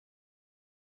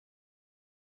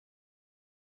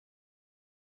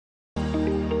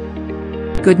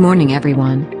Good morning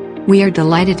everyone. We are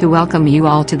delighted to welcome you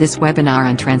all to this webinar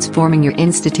on transforming your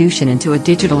institution into a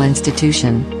digital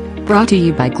institution. Brought to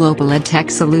you by Global EdTech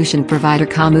Solution Provider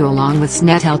Camu along with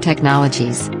SNETEL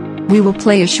Technologies. We will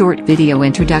play a short video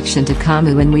introduction to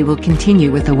Camu and we will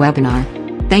continue with the webinar.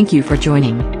 Thank you for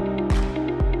joining.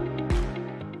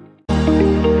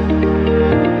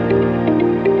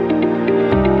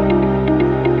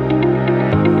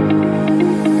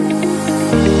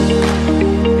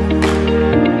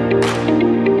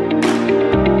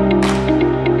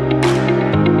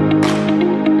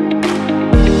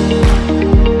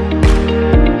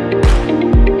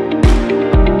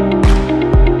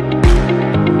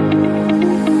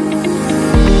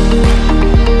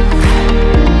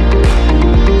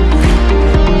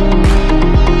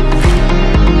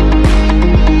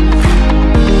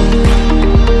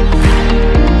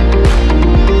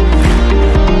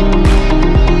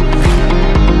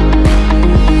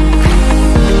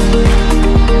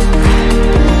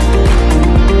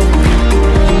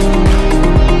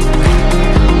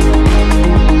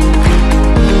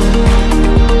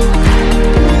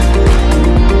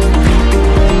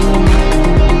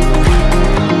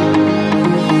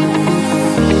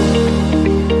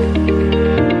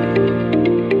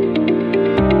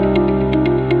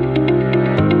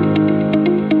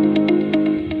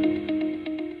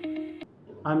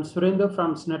 I'm Surendra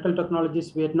from SNETEL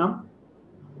Technologies Vietnam.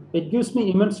 It gives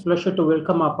me immense pleasure to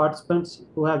welcome our participants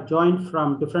who have joined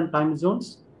from different time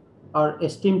zones, our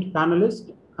esteemed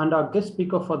panelist, and our guest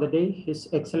speaker for the day, His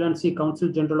Excellency Consul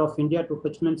General of India to Ho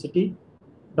Chi Minh City,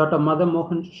 Dr. Madan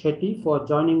Mohan Shetty, for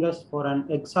joining us for an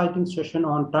exciting session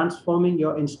on transforming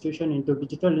your institution into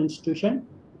digital institution,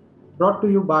 brought to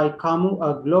you by Camu,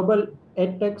 a global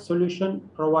EdTech solution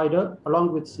provider,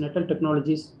 along with SNETEL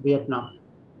Technologies Vietnam.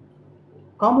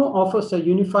 Camu offers a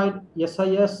unified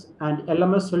SIS and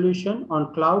LMS solution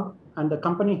on cloud, and the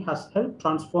company has helped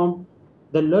transform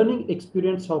the learning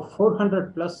experience of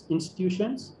 400 plus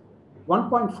institutions,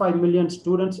 1.5 million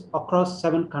students across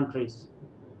 7 countries.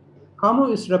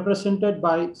 Camu is represented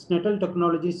by SNETEL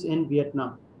Technologies in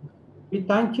Vietnam. We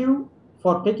thank you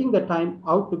for taking the time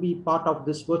out to be part of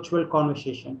this virtual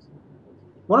conversation.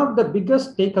 One of the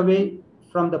biggest takeaways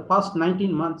from the past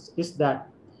 19 months is that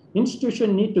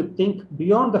institutions need to think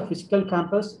beyond the physical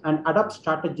campus and adopt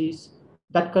strategies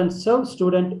that can serve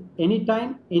students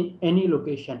anytime in any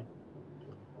location.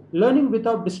 Learning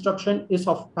without disruption is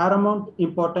of paramount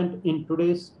importance in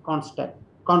today's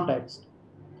context.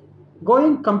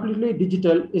 Going completely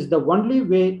digital is the only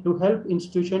way to help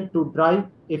institutions to drive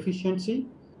efficiency,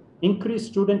 increase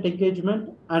student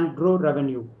engagement, and grow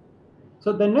revenue.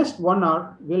 So the next 1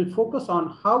 hour will focus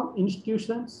on how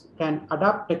institutions can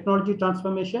adapt technology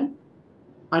transformation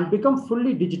and become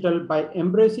fully digital by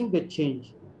embracing the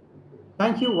change.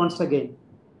 Thank you once again.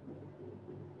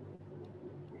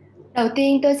 Đầu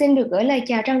tiên tôi xin được gửi lời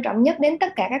chào trân trọng nhất đến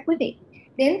tất cả các quý vị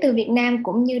đến từ Việt Nam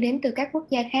cũng như đến từ các quốc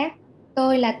gia khác.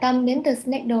 Tôi là Tâm đến từ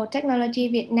SNETEL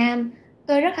Technologies Vietnam.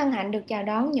 Tôi rất hân hạnh được chào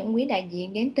đón những quý đại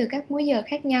diện đến từ các múi giờ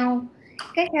khác nhau,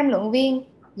 các tham luận viên,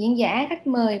 diễn giả khách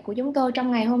mời của chúng tôi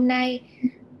trong ngày hôm nay.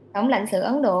 Tổng lãnh sự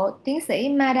Ấn Độ, tiến sĩ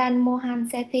Madan Mohan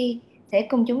Shetty sẽ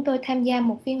cùng chúng tôi tham gia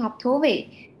một phiên họp thú vị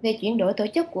về chuyển đổi tổ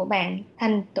chức của bạn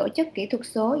thành tổ chức kỹ thuật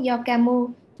số do Camu,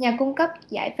 nhà cung cấp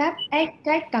giải pháp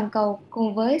EdTech toàn cầu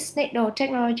cùng với SNETEL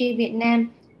Technologies Vietnam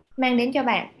mang đến cho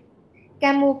bạn.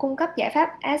 Camu cung cấp giải pháp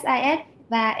SIS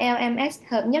và LMS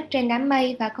hợp nhất trên đám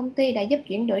mây và công ty đã giúp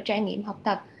chuyển đổi trải nghiệm học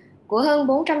tập của hơn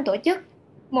 400 tổ chức,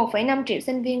 1,5 triệu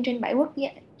sinh viên trên 7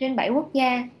 quốc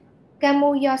gia.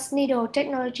 Camu do SNETEL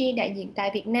Technologies đại diện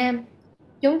tại Việt Nam.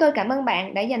 Chúng tôi cảm ơn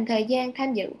bạn đã dành thời gian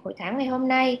tham dự hội thảo ngày hôm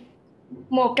nay.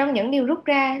 Một trong những điều rút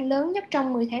ra lớn nhất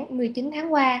trong 19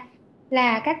 tháng qua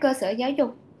là các cơ sở giáo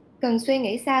dục cần suy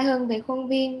nghĩ xa hơn về khuôn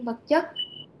viên vật chất,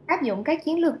 áp dụng các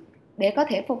chiến lược để có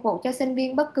thể phục vụ cho sinh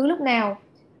viên bất cứ lúc nào,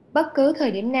 bất cứ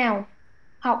thời điểm nào.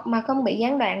 Học mà không bị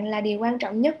gián đoạn là điều quan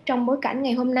trọng nhất trong bối cảnh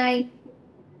ngày hôm nay.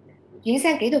 Chuyển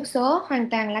sang kỹ thuật số hoàn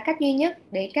toàn là cách duy nhất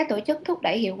để các tổ chức thúc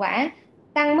đẩy hiệu quả,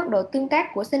 tăng mức độ tương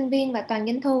tác của sinh viên và toàn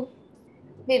doanh thu.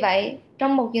 Vì vậy,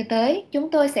 trong 1 giờ tới,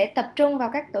 chúng tôi sẽ tập trung vào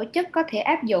các tổ chức có thể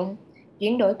áp dụng,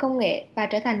 chuyển đổi công nghệ và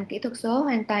trở thành kỹ thuật số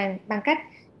hoàn toàn bằng cách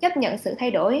chấp nhận sự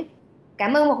thay đổi.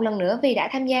 Cảm ơn một lần nữa vì đã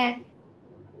tham gia.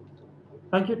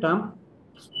 Thank you, Tom.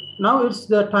 Now it's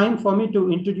the time for me to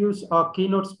introduce our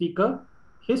keynote speaker,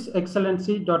 His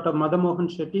Excellency Dr. Madan Mohan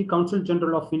Shetty, Consul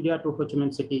General of India to Ho Chi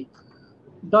Minh City.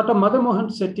 Dr. Madan Mohan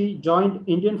Shetty joined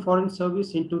Indian Foreign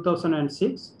Service in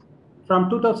 2006. From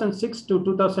 2006 to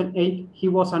 2008, he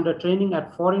was under training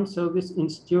at Foreign Service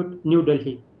Institute, New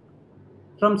Delhi.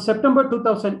 From September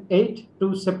 2008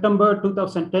 to September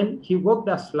 2010, he worked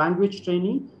as language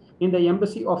trainee in the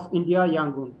Embassy of India,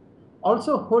 Yangon,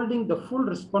 also holding the full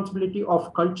responsibility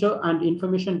of Culture and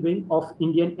Information Wing of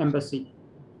Indian Embassy.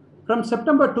 From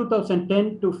September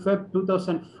 2010 to Feb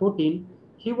 2014,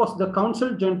 he was the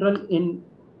Consulate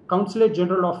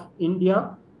General of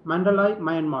India, Mandalay,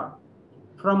 Myanmar.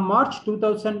 From March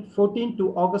 2014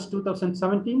 to August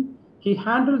 2017, he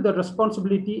handled the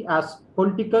responsibility as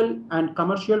Political and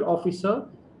Commercial Officer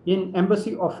in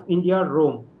Embassy of India,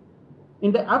 Rome.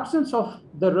 In the absence of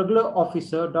the regular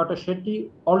officer, Dr.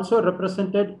 Shetty also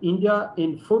represented India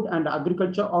in Food and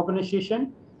Agriculture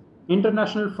Organization,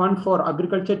 International Fund for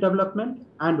Agriculture Development,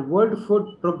 and World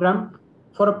Food Programme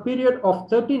for a period of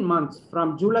 13 months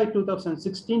from July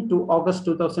 2016 to August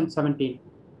 2017.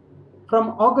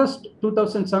 From August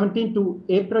 2017 to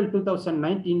April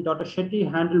 2019, Dr. Shetty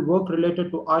handled work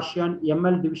related to ASEAN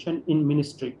ML division in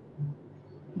ministry.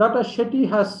 Dr. Shetty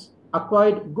has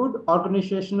acquired good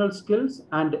organizational skills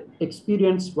and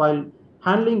experience while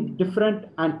handling different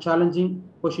and challenging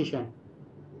positions.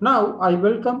 Now, I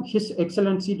welcome His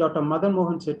Excellency Dr. Madan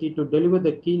Mohan Shetty to deliver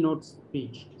the keynote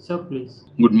speech. Sir, please.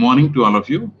 Good morning to all of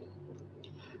you.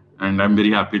 And I'm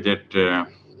very happy that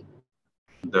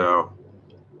the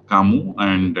Camu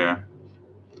and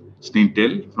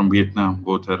SNETEL from Vietnam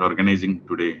both are organizing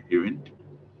today event.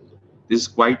 This is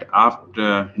quite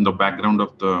after in the background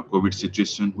of the COVID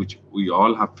situation, which we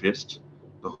all have faced,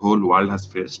 the whole world has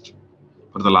faced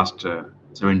for the last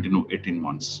 17 to 18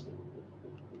 months.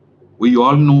 We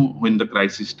all know when the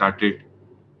crisis started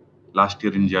last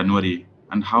year in January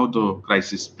and how the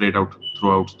crisis spread out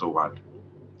throughout the world.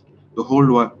 The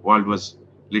whole world was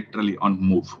literally on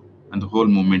move and the whole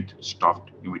movement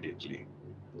stopped immediately.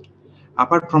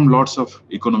 Apart from lots of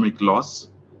economic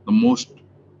loss, the most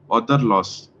other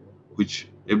loss which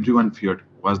everyone feared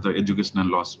was the educational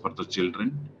loss for the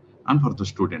children and for the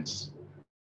students.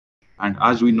 And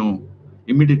as we know,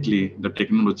 immediately the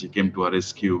technology came to our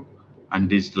rescue and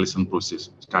digitalization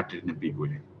process started in a big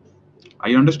way.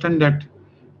 I understand that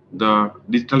the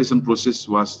digitalization process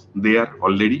was there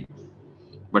already,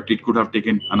 but it could have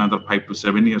taken another 5 to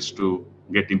 7 years to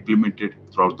get implemented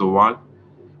throughout the world.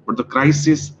 But the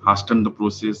crisis hastened the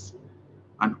process,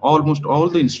 and almost all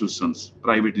the institutions,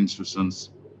 private institutions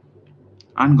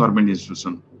and government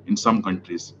institutions in some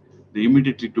countries, they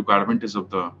immediately took advantage of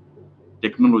the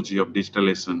technology of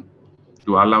digitalization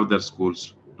to allow their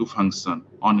schools to function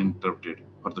uninterrupted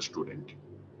for the student.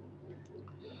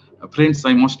 Friends,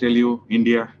 I must tell you,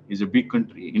 India is a big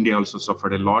country. India also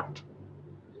suffered a lot,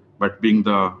 but being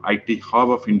the IT hub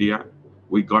of India,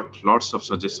 we got lots of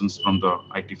suggestions from the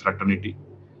IT fraternity,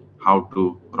 how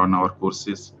to run our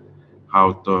courses,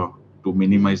 how to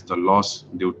minimize the loss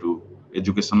due to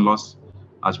education loss,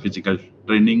 as physical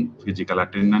training, physical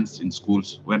attendance in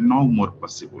schools were now more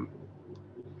possible.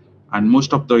 And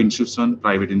most of the institutions,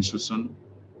 private institutions,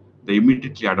 they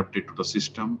immediately adapted to the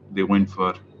system. They went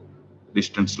for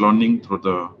distance learning through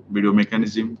the video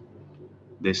mechanism.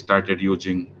 They started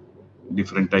using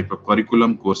different type of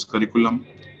curriculum, course curriculum.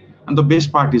 And the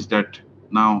best part is that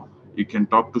now you can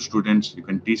talk to students, you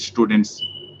can teach students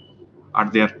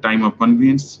at their time of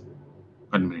convenience.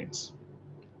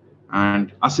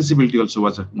 And accessibility also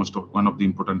was one of the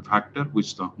important factor,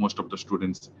 which most of the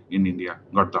students in India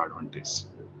got the advantage.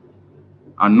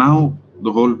 And now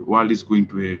the whole world is going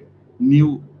to a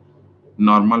new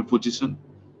normal position.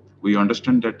 We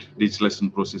understand that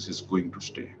digitalization process is going to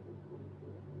stay.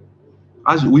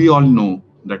 As we all know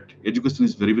that education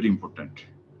is very, very important.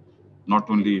 Not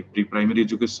only pre-primary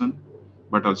education,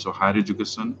 but also higher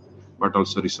education, but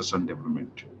also research and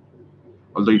development.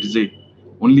 Although it is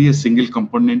only a single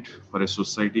component for a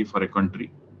society, for a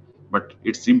country, but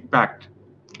its impact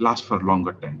lasts for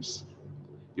longer times.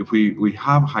 If we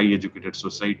have high educated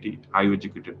society, high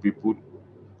educated people,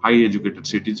 high educated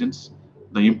citizens,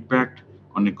 the impact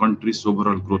on a country's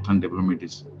overall growth and development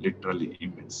is literally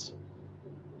immense.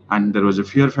 And there was a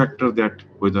fear factor that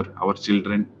whether our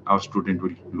children, our students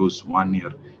will lose 1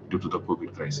 year due to the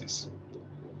COVID crisis.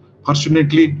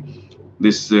 Fortunately,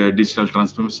 this digital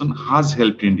transformation has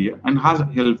helped India and has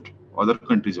helped other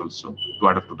countries also to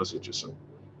adapt to the situation.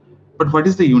 But what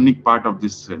is the unique part of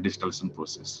this digitalization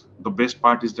process? The best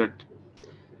part is that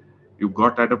you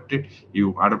got adapted,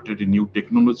 you adapted a new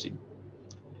technology.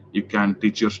 You can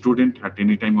teach your student at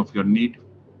any time of your need.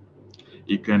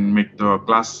 You can make the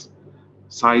class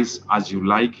size as you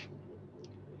like.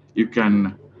 You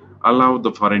can allow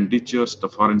the foreign teachers, the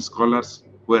foreign scholars,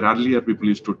 where earlier people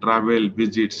used to travel,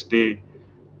 visit, stay,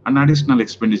 an additional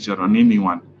expenditure on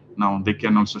anyone. Now they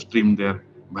can also stream their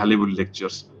valuable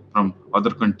lectures from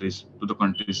other countries to the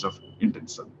countries of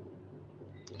intention.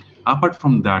 Apart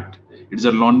from that, it is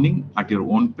a learning at your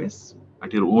own pace,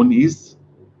 at your own ease,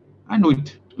 and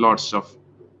with lots of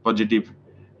positive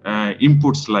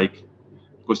inputs like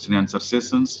question and answer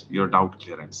sessions, your doubt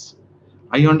clearance.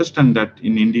 I understand that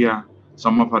in India,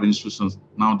 some of our institutions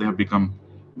now they have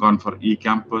gone for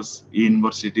e-campus,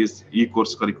 e-universities,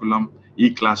 e-course curriculum,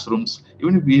 e-classrooms,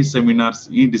 even e-seminars,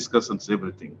 e-discussions,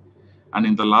 everything. And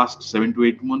in the last 7 to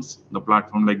 8 months, the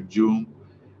platform like Zoom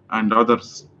and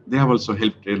others, they have also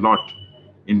helped a lot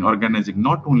in organizing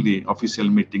not only official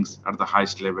meetings at the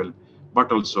highest level,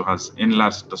 but also has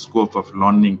enlarged the scope of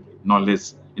learning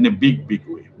knowledge in a big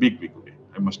way,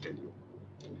 I must tell you.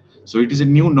 So it is a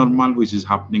new normal which is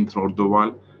happening throughout the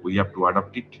world. We have to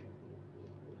adapt it.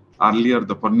 Earlier,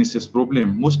 the pernicious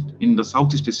problem, most in the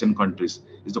Southeast Asian countries,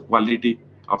 is the quality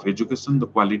of education, the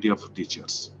quality of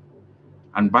teachers.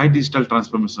 And by digital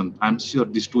transformation, I'm sure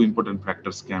these two important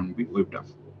factors can be whipped up.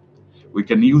 We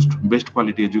can use best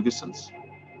quality educations.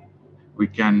 We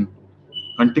can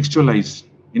contextualize,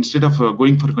 instead of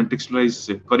going for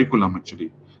contextualized curriculum,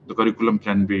 actually, the curriculum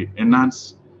can be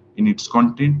enhanced in its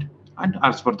content and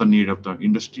as per the need of the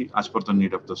industry, as per the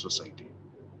need of the society.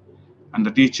 And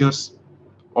the teachers,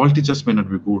 all teachers may not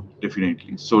be good,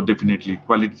 definitely. So definitely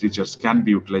quality teachers can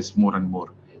be utilized more and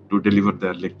more to deliver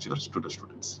their lectures to the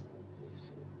students.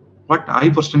 What I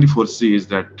personally foresee is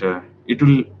that it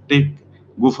will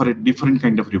go for a different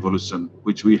kind of revolution,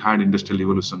 which we had industrial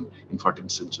revolution in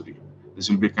 14th century. This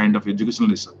will be a kind of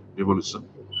educational revolution.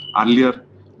 Earlier,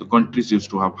 the countries used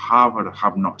to have or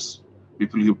have-nots.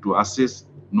 People used to assess,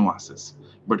 no access.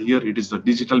 But here it is the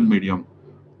digital medium.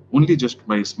 Only just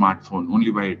by a smartphone,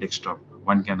 only by a desktop,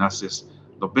 one can access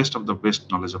the best of the best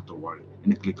knowledge of the world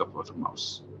in a click of a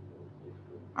mouse.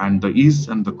 And the ease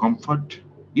and the comfort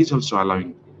is also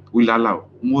will allow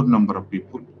more number of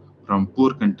people from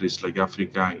poor countries like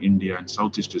Africa, India, and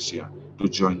Southeast Asia to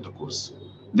join the course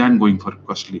than going for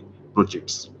costly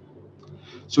projects.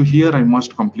 So here I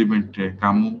must compliment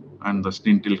Camu and the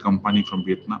SNETEL company from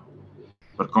Vietnam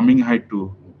for coming ahead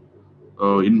to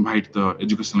invite the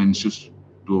educational institutes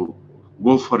to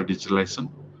go for digitalization,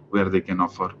 where they can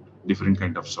offer different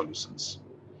kind of solutions.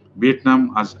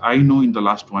 Vietnam, as I know in the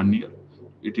last 1 year,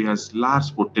 it has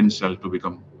large potential to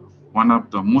become one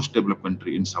of the most developed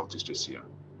country in Southeast Asia.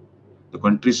 The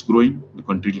country is growing, the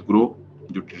country will grow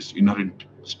due to its inherent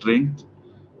strength.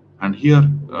 And here,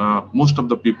 most of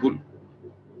the people,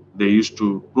 they used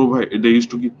to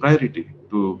give priority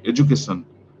to education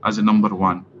as a number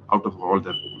one out of all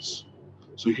their goals.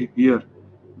 So here,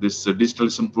 this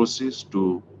digitalization process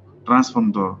to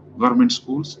transform the government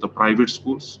schools, the private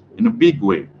schools in a big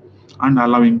way, and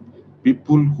allowing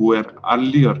people who were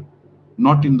earlier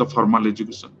not in the formal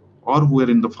education or who were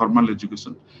in the formal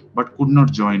education but could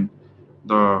not join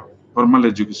the formal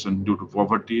education due to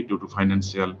poverty, due to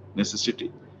financial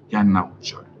necessity, can now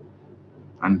join.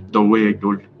 And the way I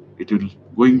told, it will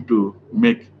going to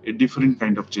make a different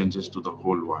kind of changes to the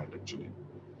whole world actually.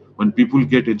 When people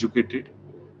get educated,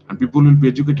 and people will be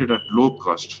educated at low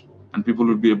cost, and people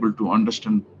will be able to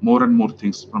understand more and more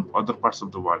things from other parts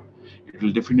of the world, it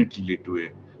will definitely lead to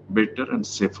a better and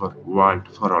safer world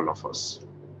for all of us.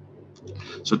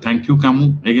 So thank you,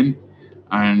 Camu, again,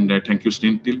 and thank you,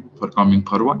 SNETEL, for coming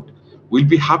forward. We'll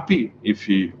be happy if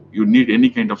you need any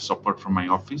kind of support from my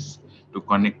office to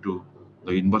connect to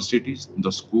the universities,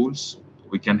 the schools.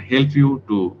 We can help you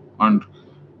to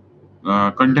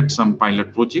conduct some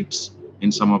pilot projects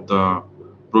in some of the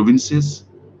provinces,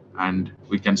 and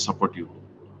we can support you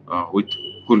with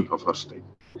full of our time.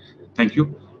 Thank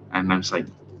you, and I'm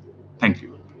signing. Thank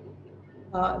you.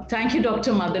 Thank you,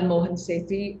 Dr. Madan Mohan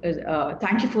Sethi.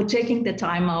 Thank you for taking the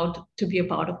time out to be a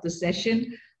part of the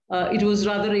session. It was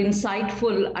rather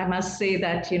insightful, I must say,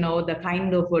 that the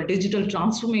kind of digital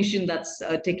transformation that's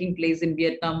taking place in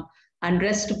Vietnam and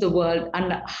rest of the world,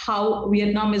 and how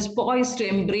Vietnam is poised to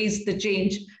embrace the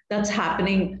change that's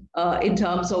happening in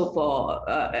terms of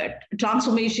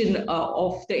transformation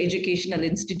of the educational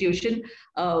institution.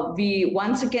 We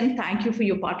once again thank you for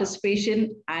your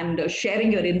participation and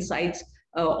sharing your insights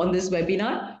on this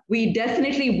webinar. We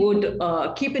definitely would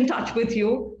keep in touch with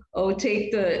you,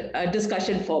 take the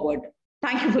discussion forward.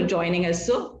 Thank you for joining us,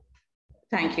 sir.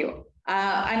 Thank you.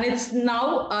 And it's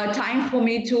now time for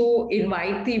me to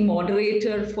invite the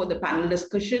moderator for the panel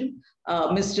discussion,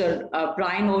 Mr.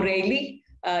 Brian O'Reilly.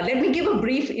 Let me give a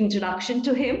brief introduction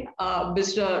to him.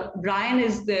 Mr. Brian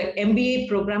is the MBA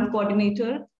Program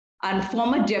Coordinator and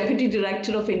former Deputy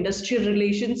Director of Industrial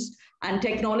Relations and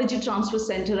Technology Transfer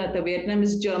Center at the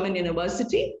Vietnamese German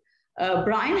University.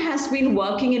 Brian has been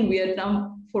working in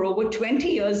Vietnam for over 20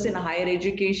 years in higher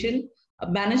education,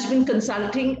 management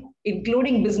consulting,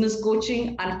 including business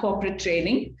coaching and corporate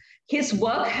training. His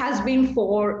work has been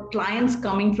for clients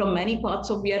coming from many parts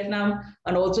of Vietnam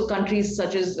and also countries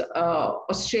such as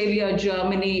Australia,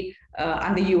 Germany,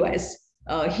 and the US.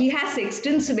 He has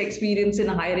extensive experience in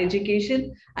higher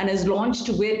education and has launched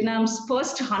Vietnam's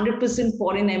first 100%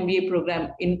 foreign MBA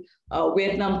program in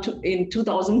Vietnam in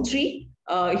 2003.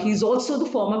 He's also the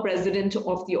former president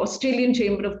of the Australian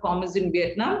Chamber of Commerce in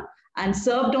Vietnam and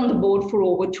served on the board for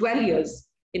over 12 years.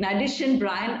 In addition,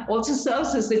 Brian also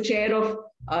serves as the chair of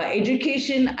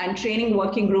Education and Training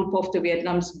Working Group of the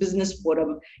Vietnam's Business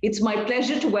Forum. It's my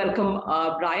pleasure to welcome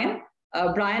Brian.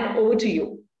 Brian, over to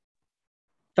you.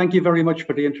 Thank you very much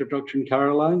for the introduction,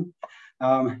 Caroline,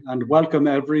 and welcome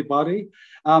everybody.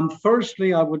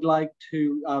 Firstly, I would like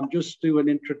to just do an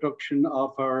introduction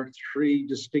of our three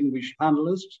distinguished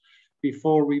panelists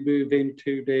before we move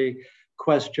into the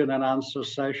question and answer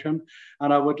session.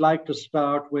 And I would like to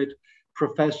start with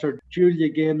Professor Julia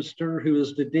Gamester, who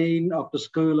is the Dean of the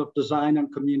School of Design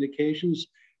and Communications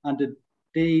and the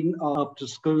Dean of the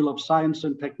School of Science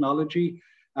and Technology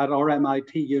at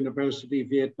RMIT University,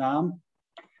 Vietnam.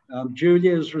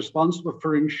 Julia is responsible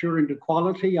for ensuring the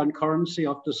quality and currency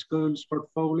of the school's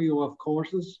portfolio of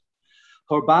courses.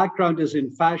 Her background is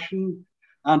in fashion,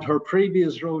 and her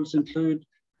previous roles include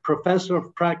Professor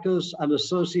of Practice and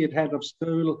Associate Head of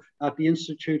School at the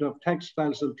Institute of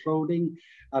Textiles and Clothing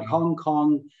at Hong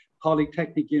Kong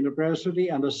Polytechnic University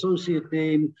and Associate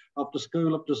Dean of the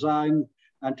School of Design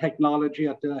and Technology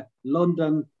at the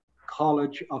London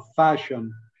College of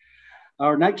Fashion.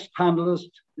 Our next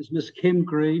panelist is Ms. Kim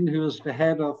Green, who is the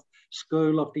head of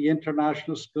school of the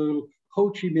International School, Ho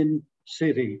Chi Minh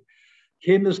City.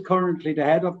 Kim is currently the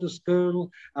head of the school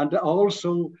and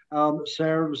also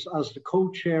serves as the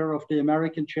co-chair of the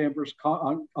American Chambers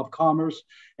of Commerce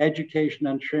Education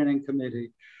and Training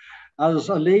Committee. As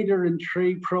a leader in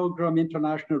 3 program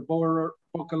international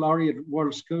baccalaureate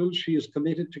world schools, she is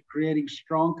committed to creating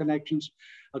strong connections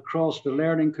across the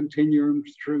learning continuum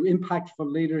through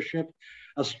impactful leadership,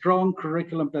 a strong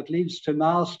curriculum that leads to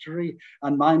mastery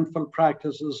and mindful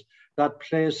practices that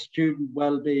place student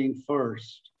well-being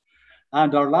first.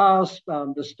 And our last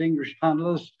distinguished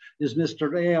panelist is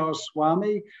Mr. A.R.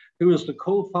 Swamy, who is the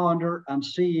co-founder and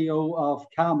CEO of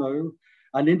Camu,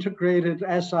 an integrated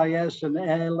SIS and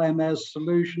LMS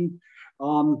solution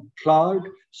on cloud.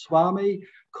 Swamy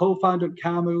co-founded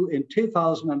Camu in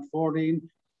 2014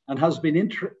 and has been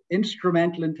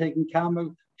instrumental in taking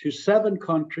Camu to 7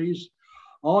 countries,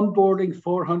 onboarding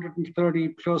 430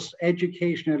 plus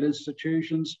educational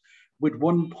institutions with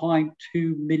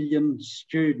 1.2 million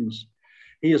students.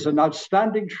 He has an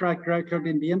outstanding track record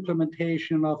in the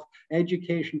implementation of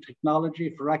education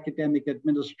technology for academic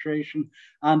administration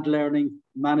and learning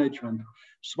management.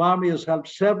 Swamy has helped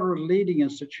several leading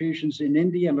institutions in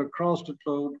India and across the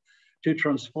globe to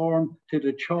transform to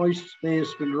the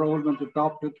choice-based enrollment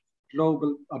adopting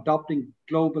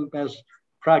global best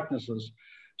practices.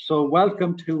 So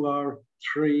welcome to our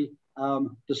 3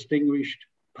 distinguished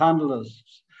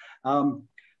panelists.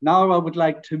 Now I would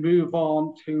like to move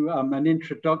on to an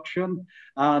introduction,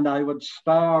 and I would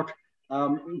start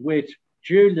with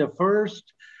Julia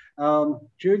first.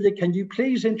 Julia, can you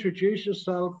please introduce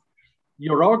yourself,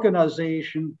 your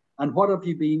organization, and what have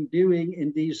you been doing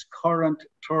in these current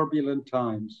turbulent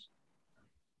times?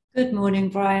 Good morning,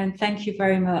 Brian. Thank you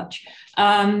very much.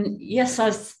 Yes,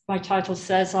 as my title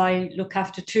says, I look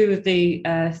after 2 of the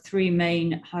 3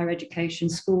 main higher education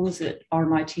schools at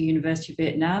RMIT University of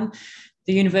Vietnam.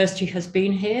 The university has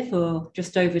been here for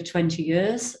just over 20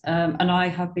 years, and I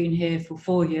have been here for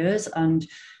 4 years and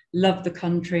love the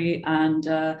country and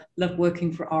love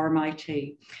working for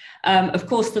RMIT. Of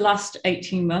course, the last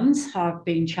 18 months have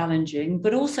been challenging,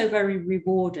 but also very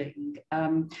rewarding.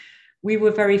 We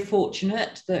were very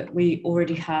fortunate that we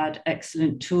already had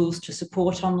excellent tools to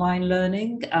support online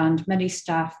learning and many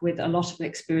staff with a lot of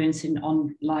experience in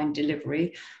online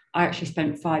delivery. I actually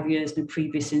spent 5 years in a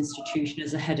previous institution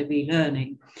as a head of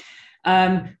e-learning.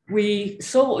 We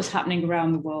saw what was happening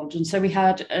around the world, and so we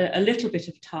had a little bit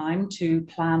of time to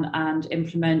plan and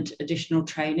implement additional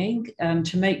training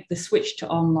to make the switch to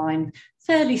online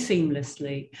fairly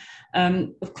seamlessly.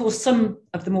 Of course, some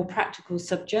of the more practical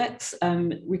subjects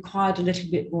required a little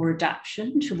bit more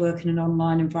adaptation to work in an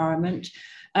online environment.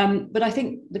 But I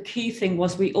think the key thing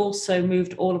was we also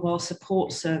moved all of our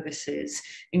support services,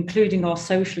 including our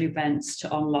social events,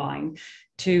 to online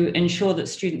to ensure that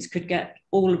students could get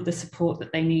all of the support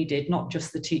that they needed, not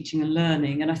just the teaching and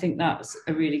learning. And I think that's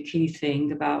a really key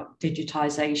thing about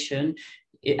digitization.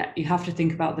 you have to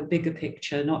think about the bigger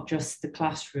picture, not just the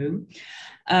classroom.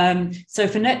 So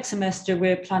for next semester,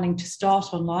 we're planning to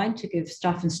start online to give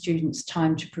staff and students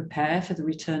time to prepare for the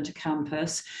return to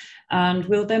campus. And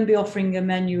we'll then be offering a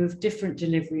menu of different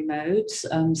delivery modes.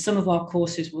 Some of our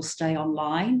courses will stay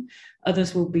online,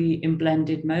 others will be in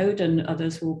blended mode, and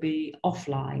others will be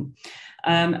offline.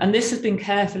 And this has been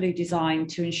carefully designed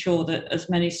to ensure that as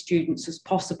many students as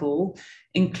possible,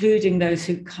 including those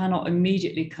who cannot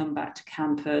immediately come back to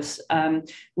campus,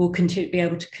 will be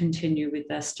able to continue with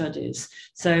their studies.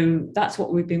 So that's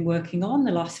what we've been working on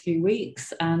the last few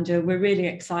weeks, and we're really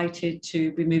excited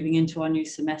to be moving into our new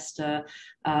semester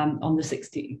on the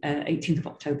 18th of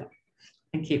October.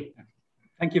 Thank you.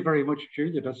 Thank you very much,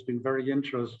 Julia. That's been very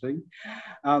interesting.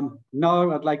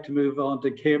 Now I'd like to move on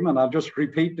to Kim, and I'll just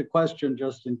repeat the question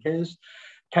just in case.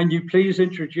 Can you please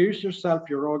introduce yourself,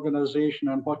 your organization,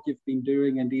 and what you've been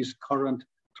doing in these current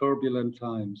turbulent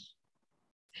times?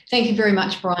 Thank you very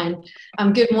much, Brian.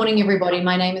 Good morning, everybody.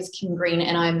 My name is Kim Green,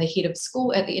 and I'm the head of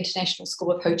school at the International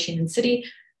School of Ho Chi Minh City,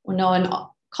 or known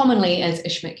commonly as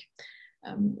ISHMIC.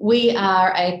 We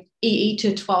are a EE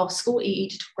to 12 school, EE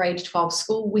to grade 12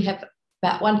 school. We have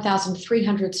about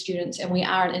 1,300 students, and we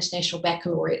are an international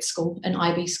baccalaureate school, an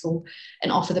IB school,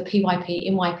 and offer the PYP,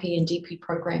 MYP, and DP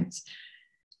programs.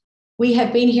 We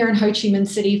have been here in Ho Chi Minh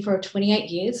City for 28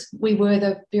 years. We were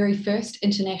the very first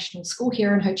international school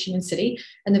here in Ho Chi Minh City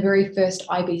and the very first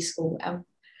IB school.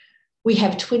 We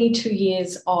have 22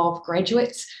 years of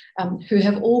graduates who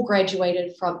have all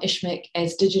graduated from ISHMIC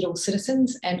as digital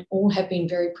citizens, and all have been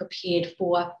very prepared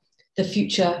for the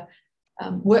future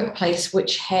workplace,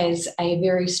 which has a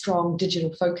very strong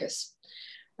digital focus.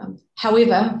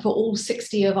 However, for all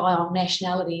 60 of our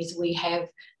nationalities, we have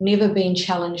never been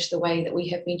challenged the way that we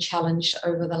have been challenged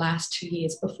over the last 2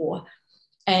 years before.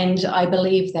 And I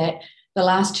believe that the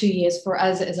last 2 years for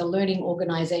us as a learning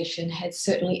organization has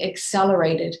certainly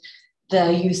accelerated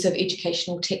the use of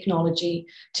educational technology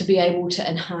to be able to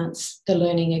enhance the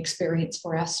learning experience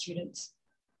for our students.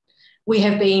 We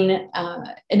have been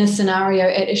in a scenario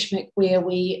at ISHMIC where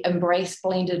we embrace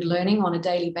blended learning on a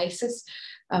daily basis.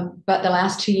 But the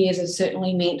last 2 years have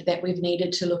certainly meant that we've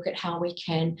needed to look at how we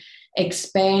can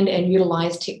expand and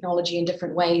utilize technology in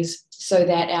different ways so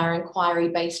that our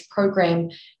inquiry-based program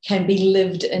can be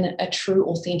lived in a true,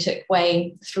 authentic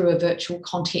way through a virtual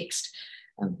context.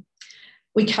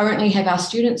 We currently have our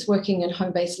students working in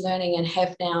home-based learning and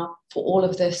have now for all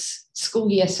of this school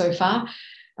year so far.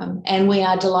 And we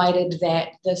are delighted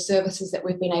that the services that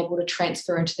we've been able to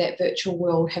transfer into that virtual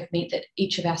world have meant that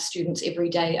each of our students every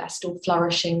day are still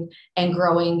flourishing and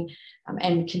growing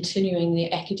and continuing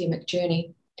their academic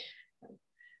journey.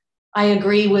 I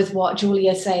agree with what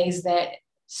Julia says, that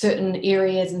certain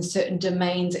areas and certain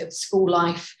domains of school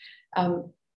life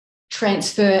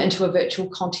transfer into a virtual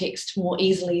context more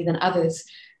easily than others.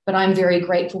 But I'm very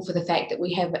grateful for the fact that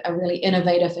we have a really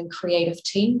innovative and creative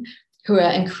team who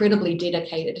are incredibly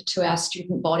dedicated to our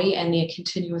student body and their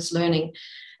continuous learning.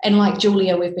 And like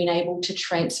Julia, we've been able to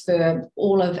transfer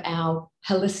all of our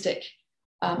holistic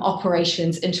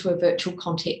operations into a virtual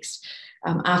context,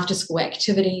 after school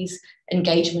activities,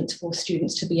 engagements for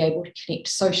students to be able to connect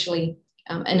socially,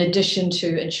 in addition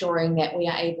to ensuring that we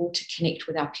are able to connect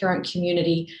with our parent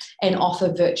community and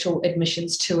offer virtual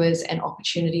admissions tours and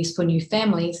opportunities for new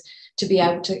families to be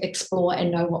able to explore and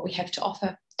know what we have to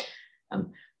offer.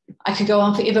 I could go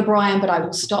on forever, Brian, but I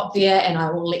will stop there and I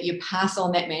will let you pass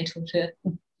on that mantle to.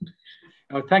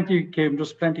 Oh, thank you, Kim.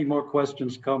 Just plenty more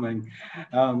questions coming.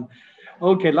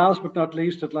 Okay, last but not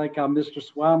least, I'd like Mr.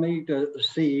 Swami, the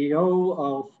CEO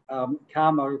of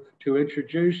Camu, to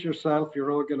introduce yourself,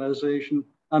 your organization,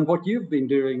 and what you've been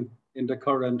doing in the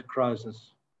current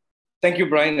crisis. Thank you,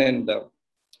 Brian, and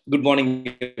good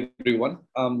morning, everyone.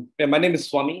 My name is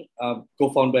Swami,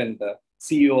 co-founder and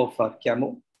CEO of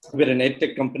Camu. We're an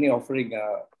EdTech company offering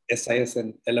SIS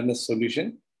and LMS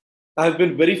solution. I've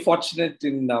been very fortunate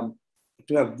in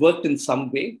to have worked in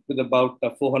some way with about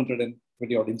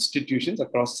 420 odd institutions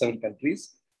across 7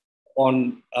 countries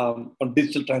on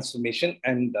digital transformation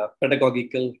and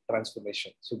pedagogical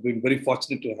transformation. So we've been very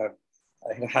fortunate to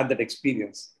have had that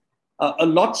experience.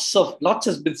 Lots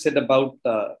has been said about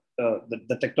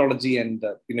the technology and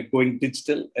going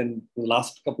digital, and the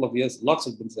last couple of years, lots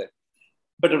has been said.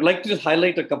 But I'd like to just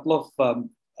highlight a couple of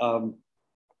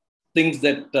things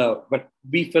that what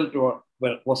we felt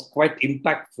was quite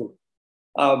impactful.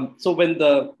 So when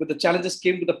the challenges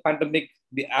came with the pandemic,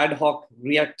 the ad hoc,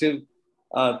 reactive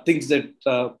things that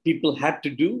people had to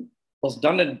do was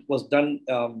done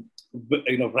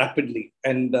rapidly,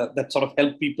 and that sort of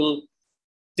helped people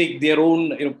take their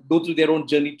own, go through their own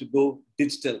journey to go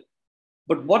digital.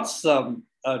 But what's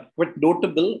quite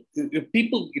notable.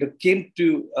 People came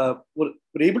to were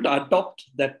able to adopt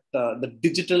that the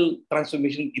digital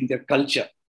transformation in their culture.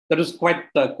 That was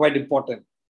quite important.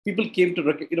 People came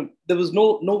to there was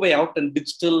no way out, and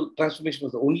digital transformation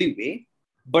was the only way.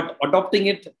 But adopting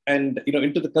it and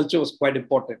into the culture was quite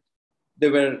important.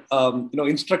 There were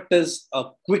instructors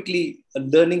quickly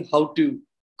learning how to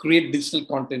create digital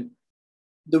content.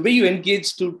 The way you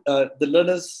engage to the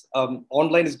learners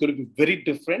online is going to be very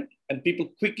different, and people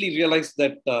quickly realize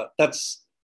that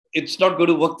it's not going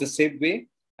to work the same way.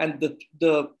 And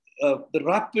the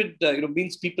rapid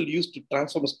means people use to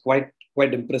transform is quite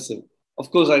impressive. Of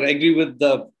course, I agree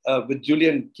with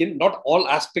Julian Kim. Not all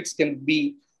aspects can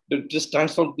be just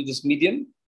transformed to this medium,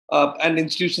 and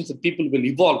institutions and people will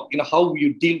evolve. How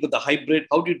you deal with the hybrid,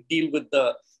 how do you deal with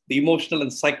the emotional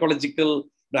and psychological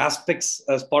aspects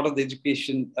as part of the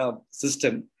education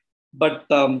system. But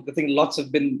I think lots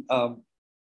have been a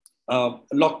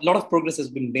lot of progress has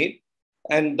been made.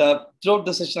 And throughout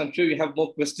the session, I'm sure you have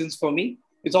more questions for me.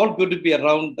 It's all good to be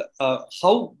around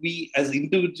how we as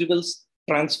individuals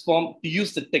transform to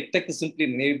use the tech. Tech is simply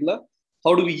an enabler.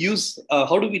 How do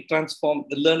we transform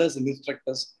the learners and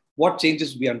instructors? What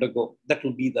changes we undergo? That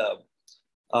will be the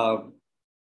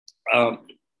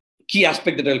key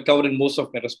aspect that I'll cover in most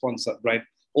of my response, right?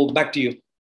 Back to you.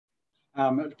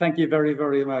 Thank you very,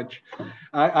 very much.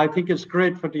 I think it's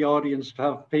great for the audience to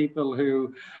have people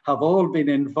who have all been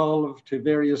involved to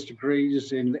various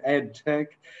degrees in EdTech,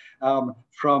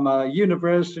 from a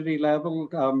university level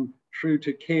through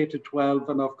to K-12,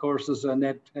 and of course as an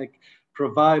EdTech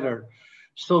provider.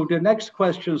 So the next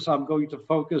questions I'm going to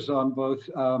focus on both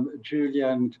Julia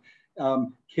and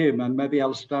Kim, and maybe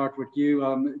I'll start with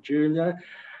you, Julia.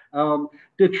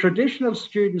 The traditional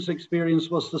students' experience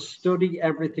was to study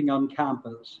everything on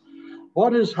campus.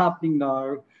 What is happening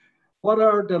now? What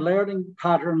are the learning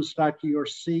patterns that you're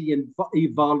seeing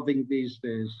evolving these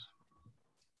days?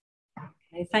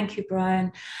 Okay, thank you, Brian.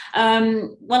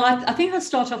 Well, I think I'll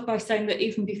start off by saying that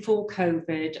even before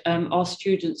COVID, our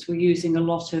students were using a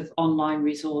lot of online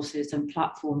resources and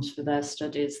platforms for their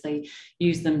studies. They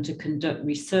use them to conduct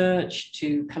research,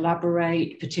 to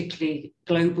collaborate, particularly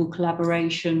global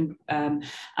collaboration,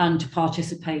 and to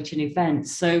participate in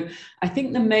events. So I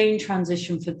think the main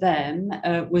transition for them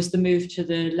was the move to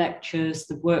the lectures,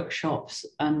 the workshops,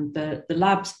 and the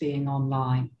labs being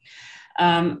online.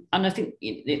 And I think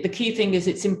the key thing is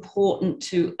it's important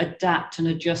to adapt and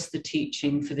adjust the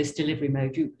teaching for this delivery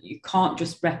mode. You can't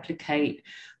just replicate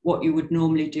what you would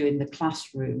normally do in the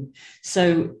classroom.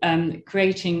 So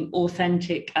creating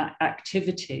authentic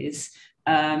activities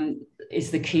is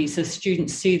the key. So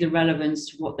students see the relevance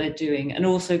to what they're doing, and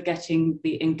also getting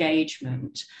the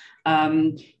engagement.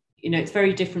 It's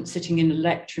very different sitting in a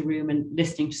lecture room and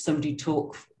listening to somebody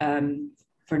talk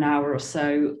for an hour or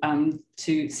so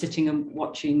to sitting and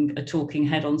watching a talking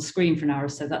head on screen for an hour or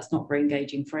so. That's not very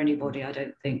engaging for anybody, I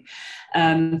don't think.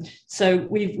 So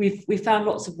we've found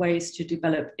lots of ways to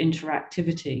develop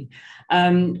interactivity.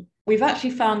 We've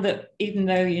actually found that even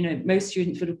though most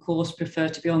students would of course prefer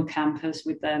to be on campus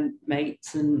with their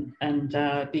mates and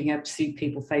being able to see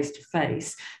people face to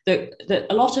face, that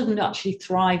a lot of them actually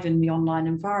thrive in the online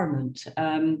environment.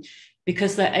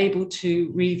 Because they're able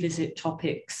to revisit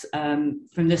topics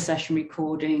from the session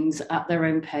recordings at their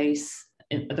own pace,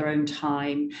 at their own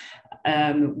time,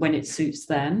 when it suits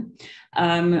them.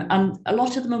 And a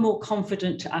lot of them are more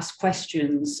confident to ask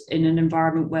questions in an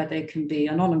environment where they can be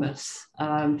anonymous.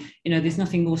 There's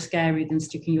nothing more scary than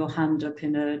sticking your hand up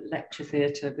in a lecture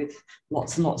theatre with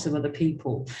lots and lots of other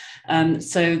people.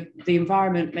 So the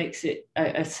environment makes it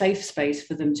a safe space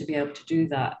for them to be able to do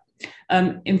that.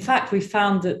 In fact, we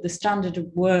found that the standard of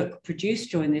work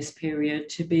produced during this period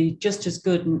to be just as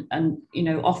good and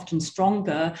often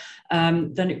stronger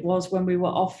than it was when we were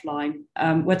offline,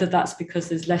 whether that's because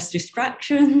there's less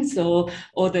distractions or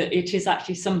that it is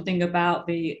actually something about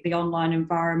the online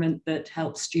environment that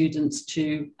helps students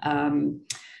to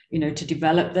to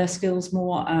develop their skills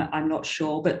more. I'm not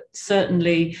sure, but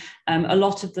certainly a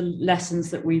lot of the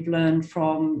lessons that we've learned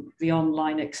from the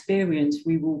online experience,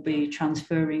 we will be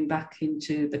transferring back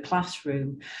into the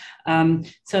classroom.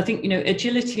 So I think,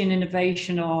 agility and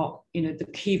innovation are, the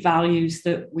key values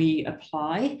that we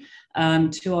apply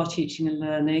to our teaching and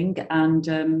learning and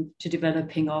to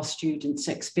developing our students'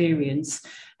 experience.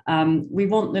 We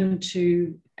want them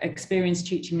to experience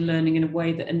teaching and learning in a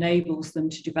way that enables them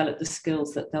to develop the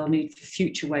skills that they'll need for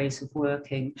future ways of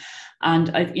working. And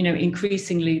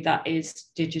increasingly that is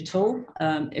digital.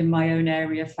 In my own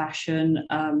area, fashion,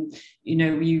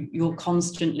 you're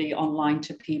constantly online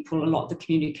to people. A lot of the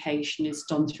communication is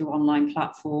done through online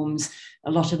platforms.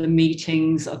 A lot of the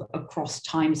meetings across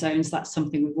time zones, that's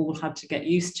something we've all had to get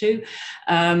used to.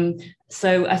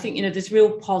 So I think, there's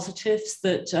real positives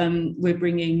that we're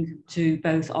bringing to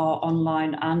both our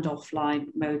online and offline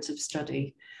modes of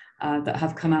study that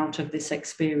have come out of this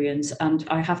experience. And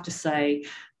I have to say,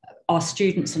 our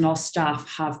students and our staff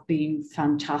have been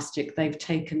fantastic. They've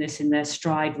taken this in their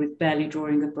stride with barely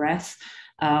drawing a breath.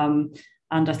 And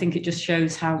I think it just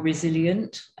shows how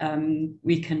resilient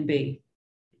we can be.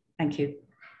 Thank you.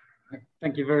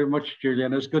 Thank you very much,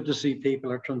 Julian. It's good to see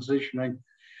people are transitioning.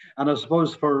 And I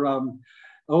suppose for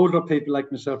older people like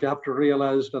myself, you have to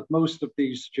realize that most of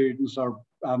these students are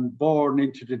born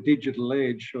into the digital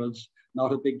age, so it's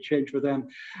not a big change for them.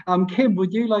 Kim,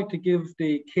 would you like to give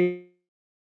the kid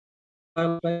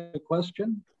a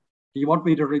question? Do you want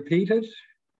me to repeat it?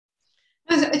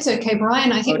 No, it's okay,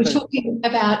 Brian. I think Okay. we're talking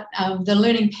about the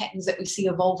learning patterns that we see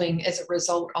evolving as a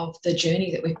result of the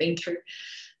journey that we've been through.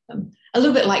 A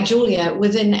little bit like Julia,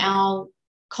 within our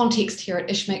context here at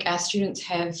ISHMEC, our students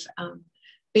have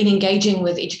been engaging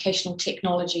with educational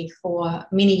technology for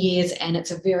many years, and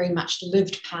it's a very much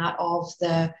lived part of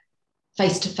the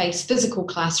face-to-face physical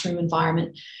classroom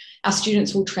environment. Our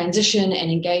students will transition and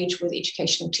engage with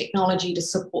educational technology to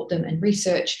support them in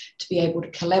research, to be able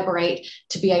to collaborate,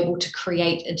 to be able to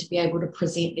create, and to be able to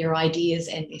present their ideas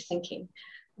and their thinking.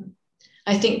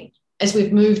 I think as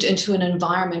we've moved into an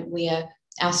environment where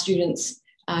our students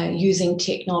are using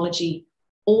technology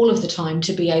all of the time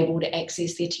to be able to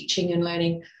access their teaching and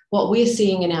learning, what we're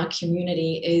seeing in our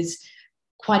community is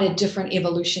quite a different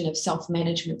evolution of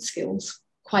self-management skills,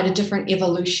 quite a different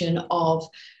evolution of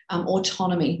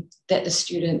autonomy that the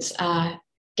students are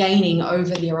gaining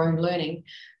over their own learning.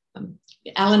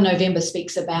 Alan November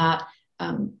speaks about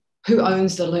who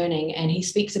owns the learning, and he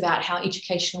speaks about how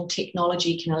educational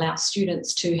technology can allow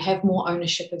students to have more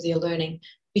ownership of their learning,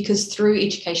 because through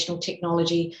educational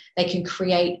technology, they can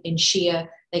create and share,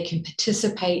 they can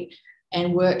participate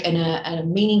and work in a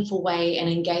meaningful way and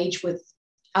engage with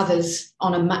others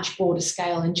on a much broader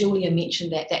scale. And Julia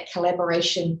mentioned that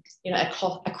collaboration,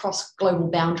 across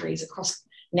global boundaries, across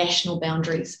national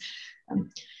boundaries. And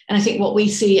I think what we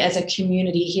see as a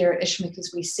community here at ISHMEC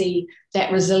is we see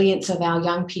that resilience of our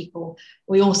young people.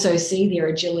 We also see their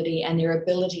agility and their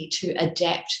ability to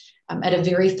adapt at a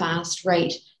very fast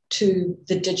rate to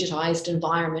the digitized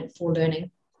environment for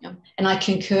learning. And I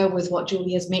concur with what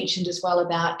Julia's mentioned as well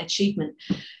about achievement.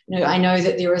 I know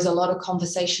that there is a lot of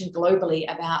conversation globally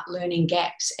about learning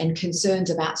gaps and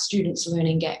concerns about students'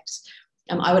 learning gaps.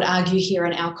 I would argue here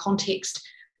in our context,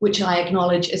 which I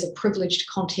acknowledge is a privileged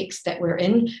context that we're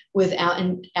in, with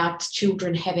our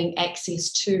children having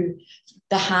access to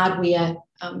the hardware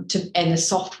and the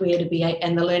software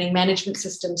and the learning management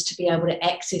systems to be able to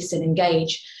access and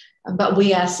engage. But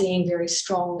we are seeing very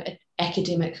strong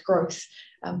academic growth.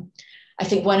 I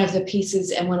think one of the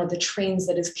pieces and one of the trends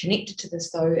that is connected to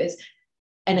this, though, is,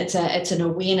 and it's an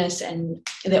awareness and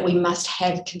that we must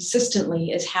have consistently,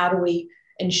 is how do we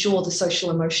ensure the social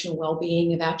emotional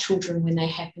well-being of our children when they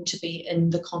happen to be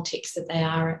in the context that they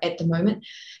are at the moment?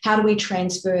 How do we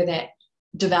transfer that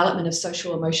development of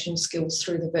social emotional skills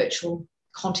through the virtual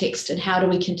context, and how do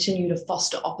we continue to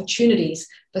foster opportunities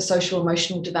for social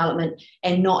emotional development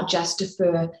and not just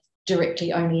defer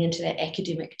directly only into that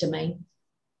academic domain?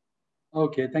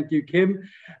 Okay, thank you, Kim.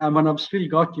 And when I've still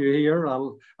got you here,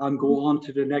 I'll go on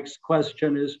to the next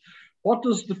question is, what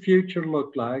does the future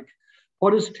look like?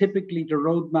 What is typically the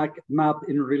roadmap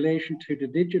in relation to the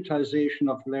digitization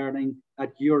of learning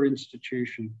at your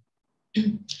institution?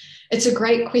 It's a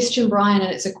great question, Brian,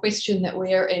 and it's a question that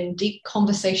we're in deep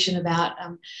conversation about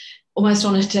almost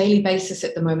on a daily basis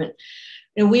at the moment.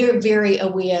 We're very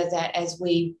aware that as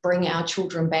we bring our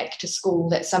children back to school,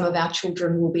 that some of our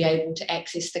children will be able to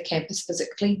access the campus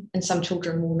physically and some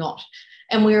children will not.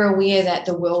 And we're aware that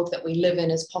the world that we live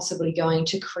in is possibly going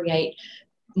to create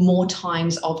more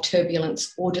times of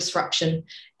turbulence or disruption,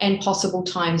 and possible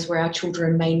times where our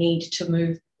children may need to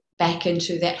move back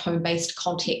into that home-based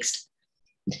context.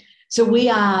 So we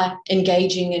are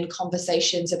engaging in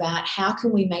conversations about how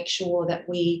can we make sure that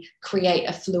we create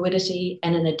a fluidity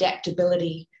and an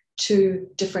adaptability to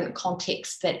different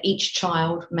contexts that each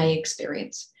child may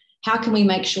experience. How can we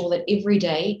make sure that every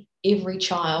day, every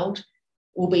child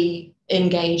will be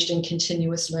engaged in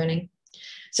continuous learning?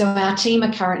 So our team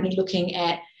are currently looking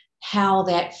at how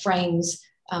that frames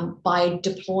by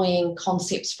deploying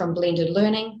concepts from blended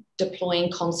learning,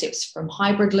 deploying concepts from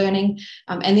hybrid learning,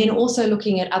 and then also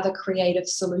looking at other creative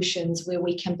solutions where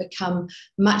we can become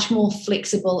much more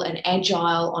flexible and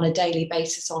agile on a daily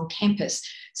basis on campus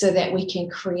so that we can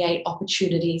create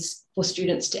opportunities for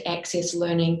students to access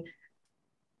learning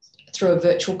through a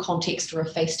virtual context or a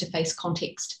face-to-face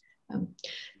context.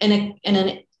 In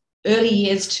an early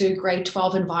years to grade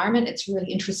 12 environment, it's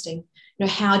really interesting. You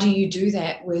know, how do you do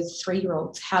that with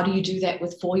 3-year-olds? How do you do that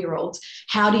with 4-year-olds?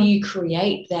 How do you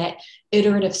create that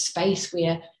iterative space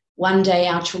where one day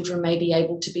our children may be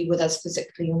able to be with us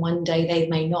physically and one day they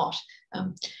may not?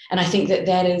 And I think that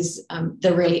that is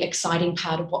the really exciting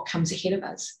part of what comes ahead of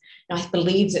us. And I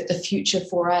believe that the future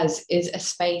for us is a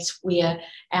space where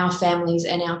our families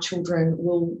and our children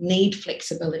will need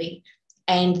flexibility.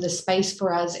 And the space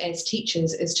for us as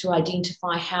teachers is to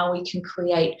identify how we can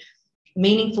create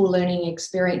meaningful learning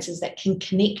experiences that can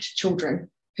connect children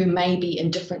who may be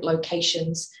in different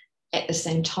locations at the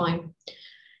same time.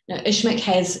 Now, Ishmik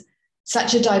has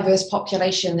such a diverse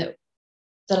population that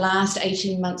the last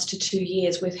 18 months to 2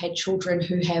 years, we've had children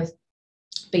who have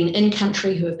been in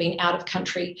country, who have been out of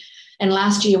country. And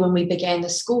last year, when we began the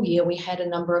school year, we had a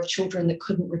number of children that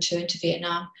couldn't return to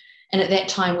Vietnam. And at that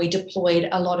time, we deployed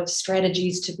a lot of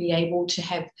strategies to be able to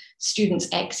have students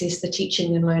access the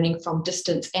teaching and learning from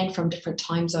distance and from different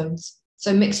time zones.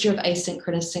 So mixture of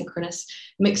asynchronous, synchronous,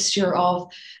 mixture of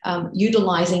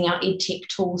utilizing our EdTech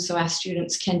tools so our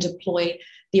students can deploy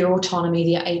their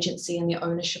autonomy, their agency, and their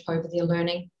ownership over their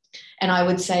learning. And I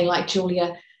would say, like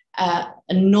Julia,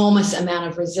 enormous amount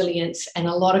of resilience and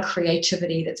a lot of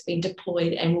creativity that's been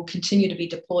deployed and will continue to be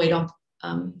deployed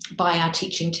by our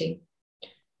teaching team.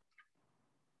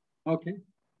 Okay,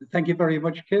 thank you very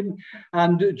much, Kim.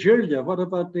 And Julia, what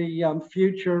about the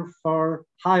future for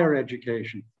higher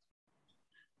education?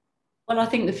 Well, I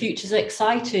think the future's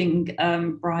exciting,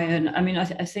 Brian. I mean, I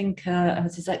think,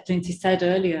 as His Excellency said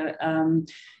earlier,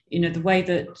 you know, the way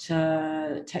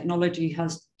that technology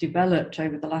has developed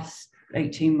over the last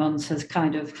 18 months has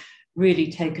kind of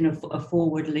really taken a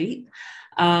forward leap.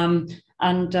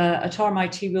 And at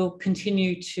RMIT, we'll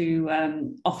continue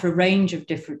to offer a range of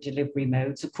different delivery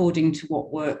modes according to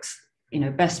what works, you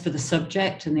know, best for the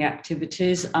subject and the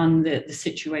activities and the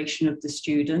situation of the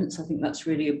students. I think that's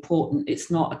really important.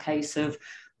 It's not a case of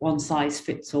one size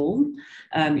fits all.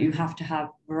 You have to have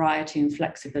variety and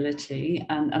flexibility,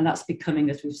 and that's becoming,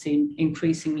 as we've seen,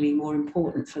 increasingly more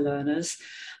important for learners.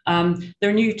 There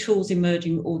are new tools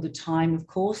emerging all the time, of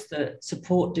course, that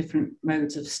support different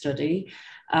modes of study.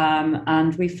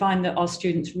 And we find that our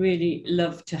students really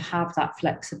love to have that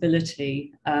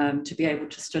flexibility to be able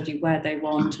to study where they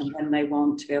want and when they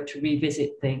want, to be able to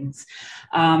revisit things.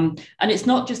 And it's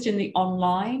not just in the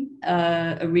online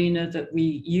arena that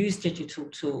we use digital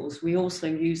tools. We also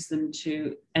use them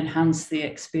to enhance the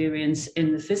experience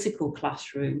in the physical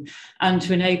classroom and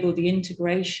to enable the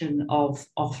integration of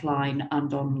offline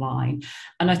and online.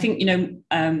 And I think, you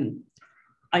know,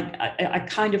 I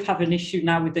kind of have an issue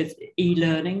now with this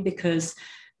e-learning, because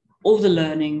all the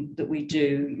learning that we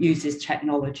do uses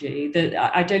technology.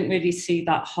 That I don't really see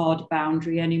that hard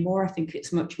boundary anymore. I think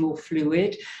it's much more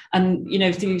fluid. And, you know,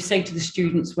 if you say to the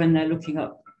students when they're looking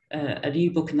up an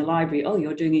ebook in the library, oh,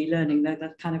 you're doing e-learning,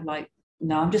 they're kind of like,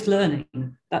 no, I'm just learning.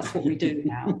 That's what we do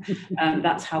now.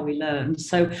 That's how we learn.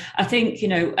 So I think, you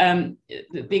know,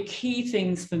 the key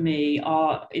things for me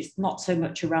are, it's not so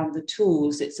much around the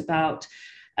tools, it's about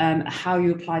how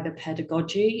you apply the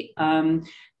pedagogy,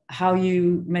 how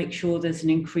you make sure there's an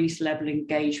increased level of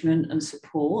engagement and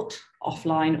support,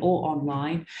 offline or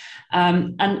online,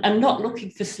 and not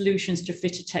looking for solutions to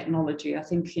fit a technology. I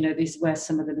think, you know, this is where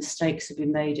some of the mistakes have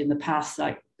been made in the past,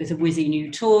 like there's a whizzy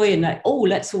new toy and like, oh,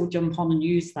 let's all jump on and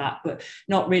use that, but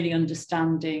not really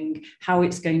understanding how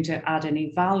it's going to add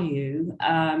any value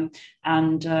and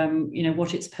you know,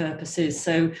 what its purpose is.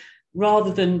 So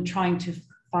rather than trying to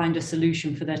find a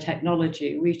solution for their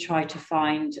technology, we try to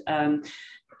find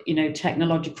you know,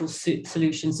 technological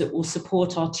solutions that will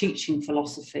support our teaching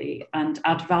philosophy and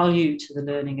add value to the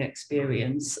learning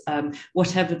experience,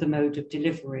 whatever the mode of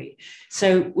delivery.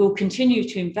 So we'll continue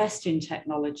to invest in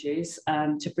technologies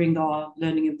to bring our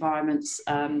learning environments,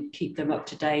 keep them up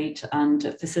to date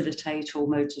and facilitate all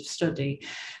modes of study.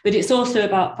 But it's also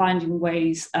about finding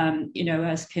ways, you know,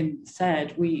 as Kim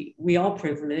said, we are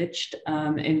privileged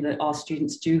in that our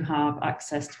students do have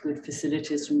access to good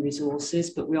facilities and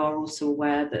resources, but we are also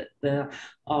aware that there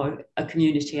are a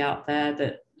community out there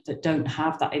that that don't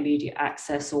have that immediate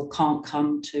access or can't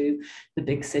come to the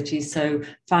big cities. So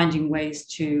finding ways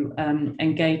to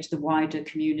engage the wider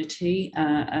community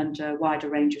and a wider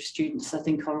range of students, I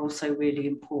think, are also really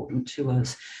important to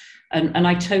us. And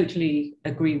I totally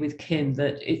agree with Kim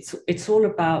that it's all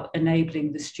about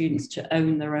enabling the students to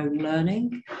own their own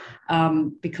learning,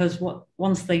 because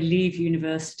once they leave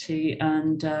university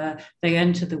and they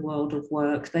enter the world of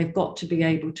work, they've got to be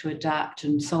able to adapt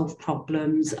and solve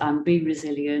problems and be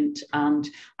resilient and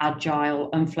agile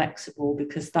and flexible,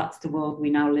 because that's the world we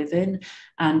now live in.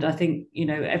 And I think, you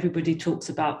know, everybody talks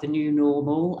about the new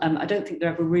normal. I don't think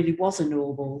there ever really was a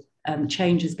normal.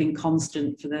 Change has been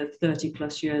constant for the 30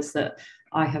 plus years that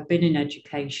I have been in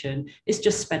education. It's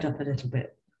just sped up a little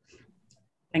bit.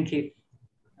 Thank you.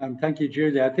 Thank you,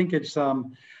 Julia. I think it's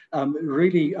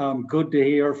really good to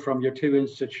hear from your two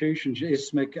institutions,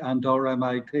 ISMIC and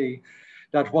RMIT,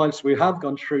 that whilst we have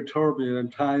gone through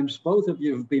turbulent times, both of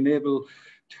you have been able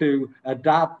to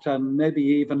adapt and maybe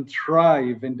even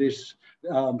thrive in this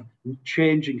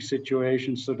changing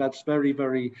situation. So that's very,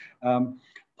 very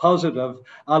positive.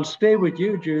 I'll stay with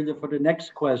you, Julia, for the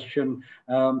next question.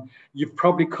 You've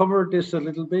probably covered this a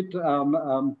little bit,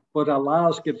 but I'll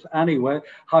ask it anyway.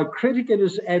 How critical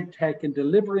is EdTech in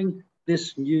delivering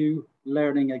this new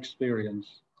learning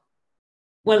experience?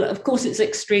 Well, of course, it's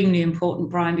extremely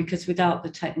important, Brian, because without the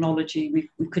technology,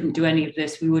 we couldn't do any of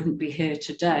this. We wouldn't be here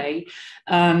today.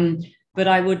 But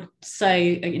I would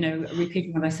say, you know,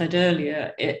 repeating what I said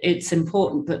earlier, it's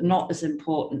important, but not as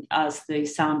important as the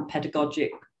sound pedagogic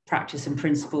practice and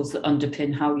principles that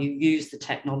underpin how you use the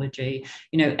technology.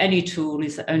 You know, any tool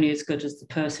is only as good as the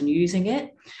person using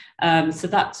it. So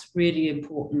that's really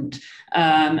important.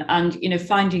 And, you know,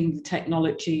 finding the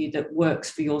technology that works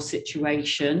for your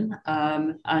situation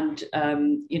and,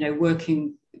 you know,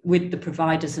 working with the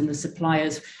providers and the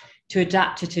suppliers to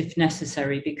adapt it if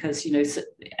necessary, because, you know,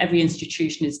 every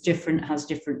institution is different, has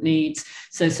different needs.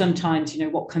 So sometimes, you know,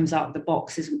 what comes out of the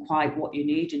box isn't quite what you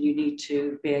need, and you need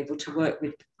to be able to work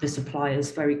with the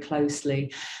suppliers very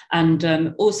closely. And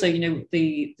also, you know,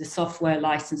 the software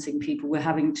licensing people, we're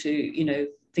having to, you know,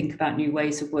 think about new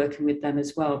ways of working with them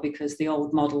as well, because the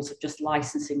old models of just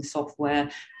licensing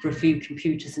software for a few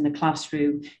computers in a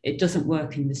classroom, it doesn't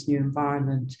work in this new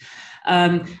environment.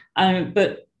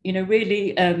 But you know,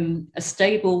 really a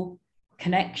stable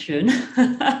connection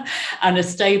and a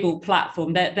stable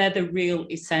platform, they're the real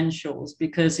essentials,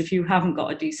 because if you haven't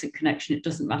got a decent connection, it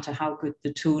doesn't matter how good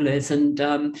the tool is. And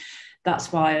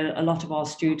that's why a lot of our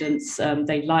students,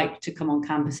 they like to come on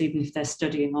campus, even if they're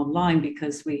studying online,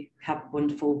 because we have a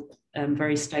wonderful,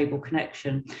 very stable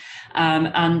connection.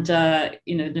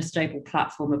 You know, a stable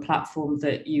platform, a platform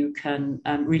that you can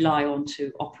rely on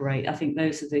to operate. I think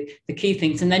those are the key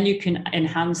things. And then you can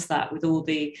enhance that with all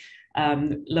the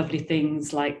lovely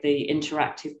things like the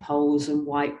interactive polls and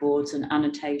whiteboards and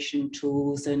annotation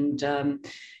tools, and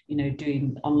you know,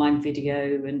 doing online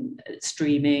video and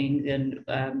streaming and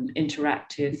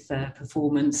interactive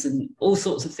performance and all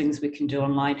sorts of things we can do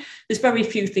online. There's very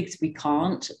few things we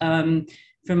can't.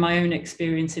 From my own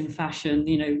experience in fashion,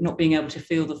 you know, not being able to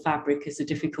feel the fabric is a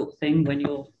difficult thing when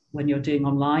you're doing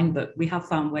online, but we have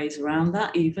found ways around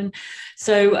that even.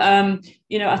 So,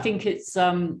 you know, I think it's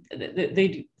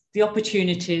the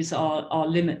opportunities are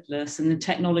limitless, and the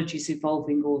technology is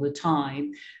evolving all the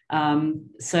time.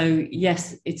 So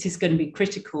yes, it is going to be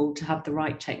critical to have the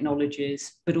right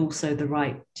technologies, but also the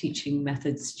right teaching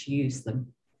methods to use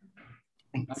them.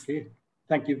 Thanks. Okay.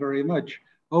 Thank you very much.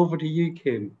 Over to you,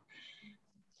 Kim.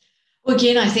 Well,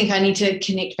 again, I think I need to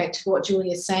connect back to what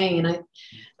Julia's saying, and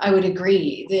I would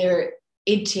agree.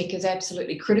 EdTech is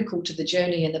absolutely critical to the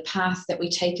journey and the path that we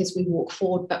take as we walk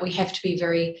forward, but we have to be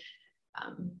very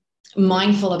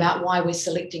mindful about why we're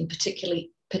selecting particular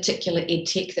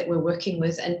EdTech that we're working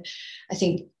with. And I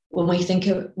think when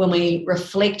we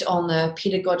reflect on the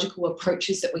pedagogical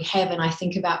approaches that we have, and I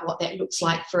think about what that looks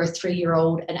like for a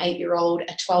 3-year-old, an 8-year-old,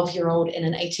 a 12-year-old, and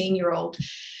an 18-year-old,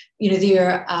 you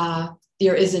know,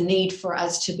 there is a need for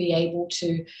us to be able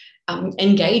to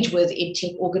engage with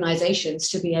EdTech organizations,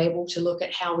 to be able to look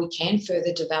at how we can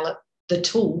further develop the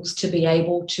tools to be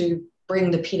able to bring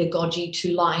the pedagogy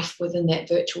to life within that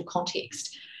virtual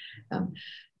context.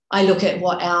 I look at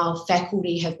what our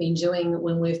faculty have been doing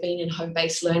when we've been in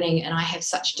home-based learning, and I have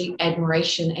such deep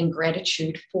admiration and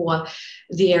gratitude for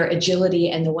their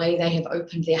agility and the way they have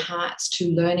opened their hearts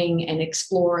to learning and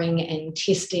exploring and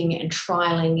testing and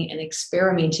trialing and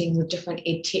experimenting with different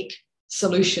EdTech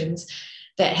solutions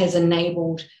that has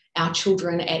enabled our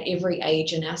children at every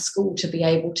age in our school to be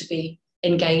able to be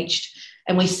engaged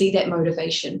And we see that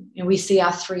motivation. And we see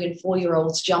our 3 and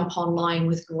 4-year-olds jump online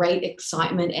with great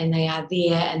excitement, and they are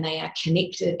there and they are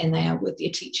connected and they are with their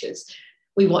teachers.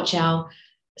 We watch our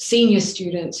senior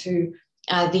students who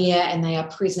are there and they are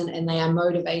present and they are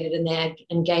motivated and they are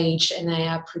engaged and they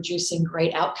are producing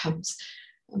great outcomes.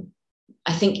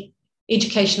 I think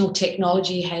educational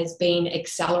technology has been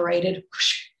accelerated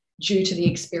due to the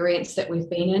experience that we've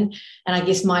been in. And I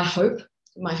guess my hope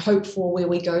for where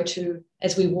we go to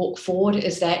as we walk forward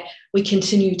is that we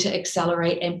continue to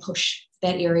accelerate and push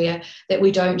that area, that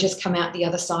we don't just come out the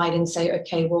other side and say,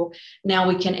 okay, well, now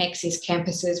we can access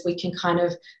campuses, we can kind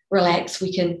of relax,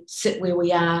 we can sit where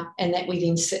we are, and that we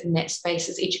then sit in that space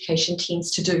as education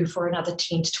tends to do for another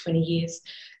 10 to 20 years.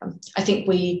 I think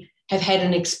we have had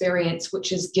an experience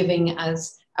which is giving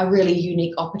us a really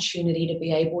unique opportunity to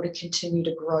be able to continue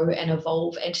to grow and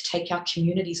evolve and to take our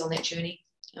communities on that journey.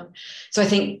 So I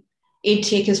think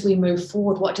EdTech, as we move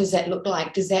forward, what does that look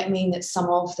like? Does that mean that some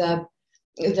of the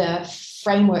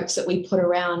frameworks that we put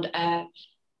around a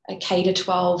K to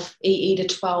 12, EE to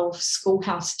 12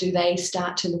 schoolhouse, do they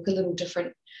start to look a little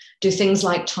different? Do things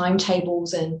like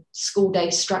timetables and school day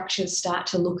structures start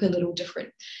to look a little different?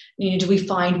 You know, do we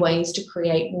find ways to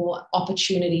create more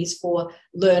opportunities for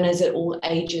learners at all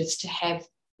ages to have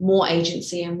more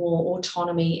agency and more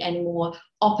autonomy and more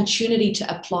opportunity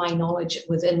to apply knowledge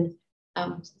within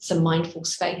some mindful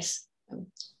space?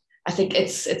 I think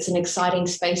it's an exciting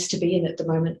space to be in at the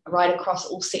moment, right across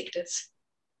all sectors.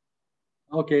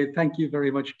 Okay, thank you very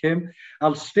much, Kim.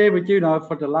 I'll stay with you now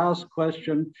for the last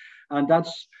question, and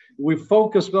that's, we've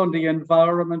focused on the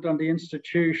environment, on the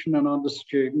institution, and on the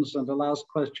students, and the last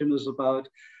question is about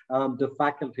the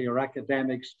faculty or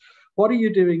academics. What are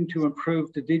you doing to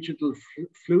improve the digital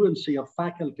fluency of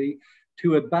faculty,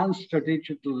 to advance their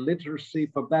digital literacy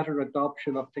for better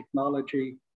adoption of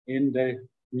technology in the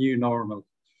new normal?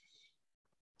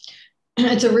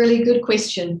 It's a really good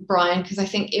question, Brian, because I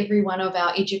think every one of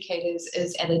our educators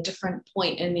is at a different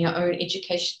point in their own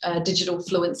education, digital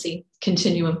fluency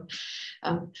continuum.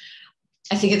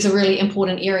 I think it's a really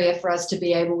important area for us to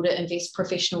be able to invest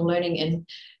professional learning in.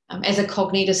 As a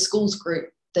Cognita Schools group,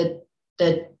 the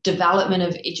development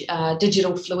of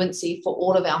digital fluency for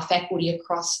all of our faculty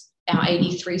across our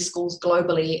 83 schools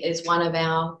globally is one of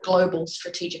our global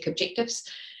strategic objectives.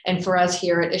 And for us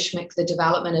here at ISHMIC, the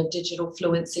development of digital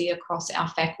fluency across our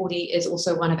faculty is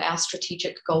also one of our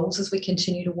strategic goals as we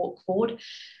continue to walk forward.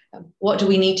 What do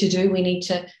we need to do? We need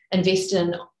to invest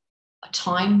in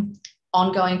time,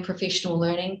 ongoing professional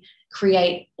learning,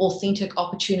 create authentic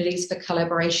opportunities for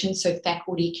collaboration so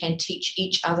faculty can teach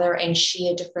each other and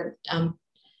share different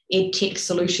EdTech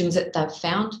solutions that they've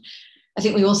found. I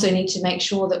think we also need to make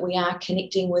sure that we are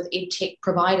connecting with EdTech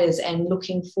providers and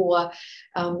looking for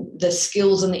the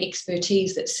skills and the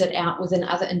expertise that sit out within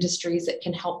other industries that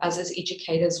can help us as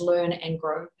educators learn and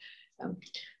grow.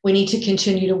 We need to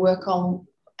continue to work on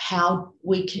how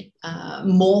we can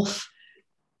morph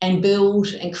and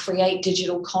build and create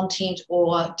digital content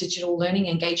or digital learning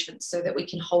engagements so that we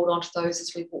can hold on to those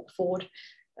as we walk forward.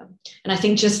 And I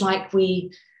think just like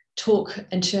we talk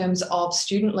in terms of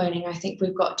student learning, I think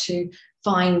we've got to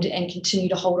find and continue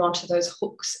to hold on to those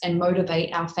hooks and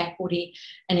motivate our faculty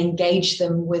and engage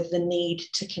them with the need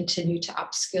to continue to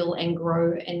upskill and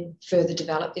grow and further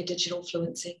develop their digital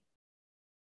fluency.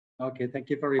 Okay, thank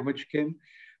you very much, Kim.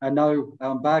 And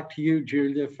now back to you,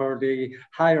 Julia, for the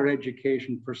higher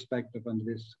education perspective on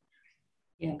this.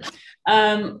 Yeah,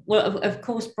 well, of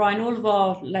course, Brian, all of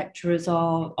our lecturers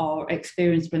are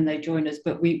experienced when they join us,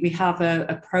 but we have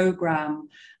a program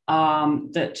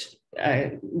that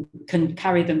can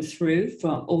carry them through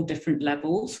from all different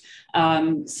levels.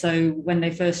 So when they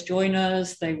first join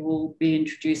us, they will be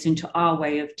introduced into our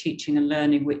way of teaching and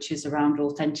learning, which is around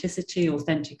authenticity,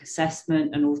 authentic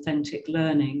assessment, and authentic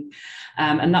learning.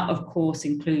 And that, of course,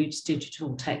 includes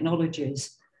digital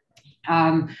technologies.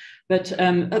 But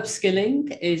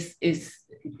upskilling is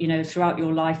you know, throughout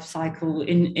your life cycle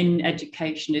in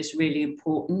education is really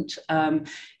important.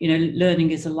 You know,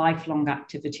 learning is a lifelong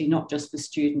activity, not just for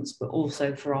students, but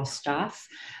also for our staff.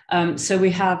 So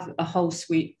we have a whole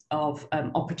suite of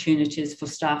opportunities for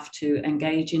staff to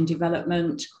engage in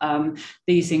development.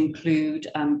 These include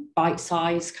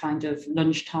bite-sized kind of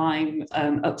lunchtime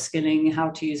upskilling, how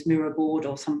to use Mirrorboard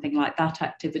or something like that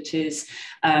activities,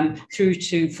 through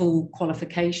to full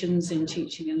qualifications in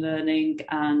teaching and learning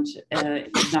and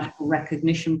national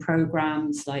recognition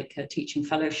programs like teaching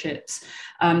fellowships.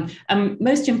 And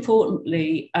most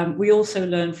importantly, we also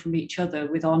learn from each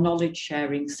other with our knowledge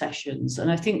sharing sessions.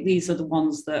 And I think these are the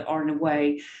ones that are in a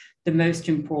way the most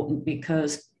important,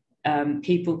 because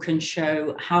people can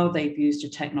show how they've used a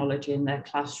technology in their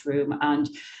classroom and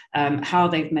how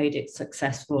they've made it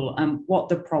successful and what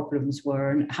the problems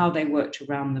were and how they worked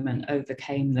around them and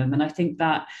overcame them. And I think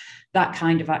that that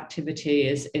kind of activity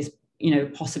is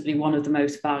possibly one of the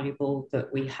most valuable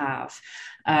that we have.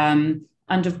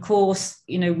 And of course,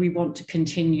 we want to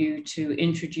continue to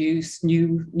introduce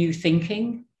new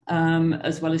thinking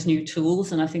as well as new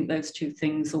tools. And I think those two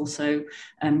things also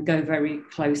go very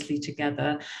closely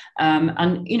together.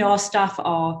 And, our staff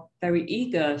are very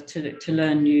eager to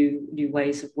learn new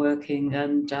ways of working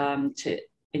and to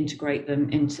integrate them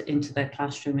into their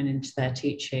classroom and into their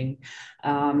teaching.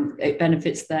 It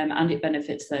benefits them and it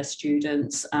benefits their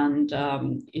students. And,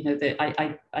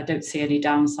 I don't see any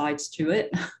downsides to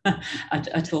it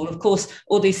at all. Of course,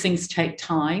 all these things take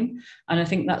time. And I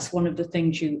think that's one of the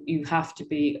things you have to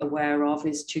be aware of,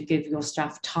 is to give your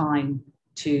staff time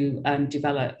to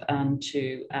develop and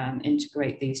to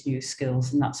integrate these new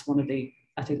skills. And that's one of the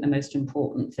most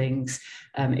important things.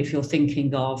 If you're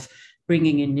thinking of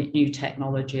bringing in new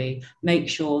technology, make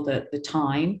sure that the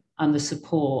time and the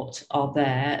support are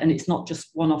there. And it's not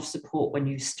just one-off support when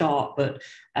you start, but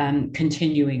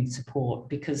continuing support,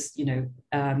 because,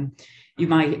 you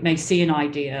may see an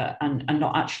idea and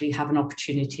not actually have an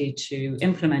opportunity to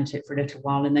implement it for a little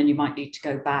while. And then you might need to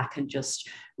go back and just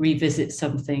revisit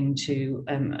something to,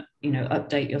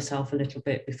 update yourself a little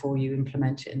bit before you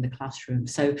implement it in the classroom.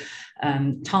 So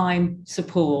time,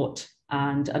 support,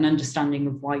 and an understanding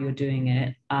of why you're doing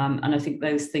it. And I think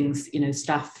those things,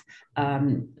 staff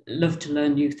love to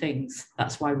learn new things.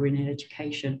 That's why we're in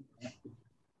education.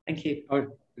 Thank you.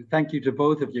 Thank you to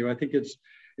both of you. I think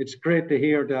it's great to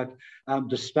hear that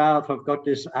the staff have got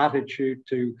this attitude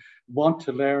to want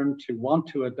to learn, to want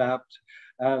to adapt.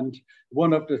 And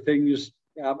one of the things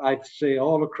I'd say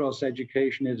all across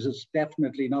education is it's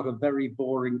definitely not a very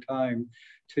boring time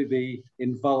to be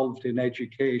involved in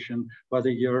education, whether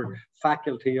you're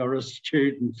faculty or a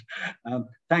student.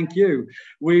 Thank you.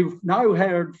 We've now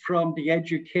heard from the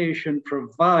education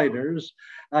providers,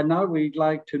 and now we'd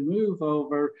like to move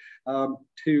over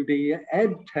to the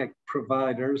EdTech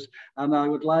providers. And I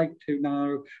would like to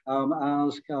now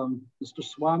ask Mr.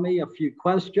 Swami a few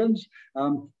questions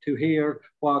to hear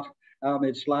what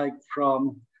it's like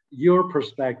from your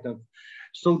perspective.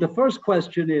 So the first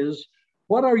question is,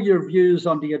 what are your views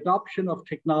on the adoption of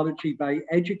technology by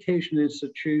education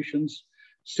institutions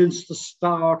since the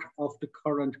start of the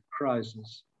current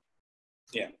crisis?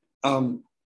 Yeah.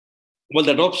 Well,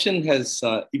 the adoption has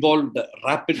evolved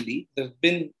rapidly. There have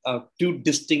been two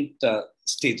distinct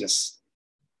stages.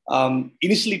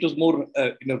 Initially, it was more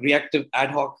reactive,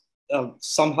 ad hoc.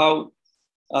 Somehow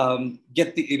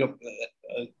get the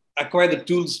acquire the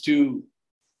tools to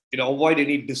avoid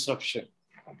any disruption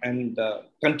and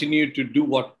continue to do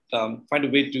find a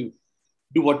way to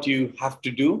do what you have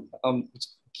to do,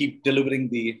 keep delivering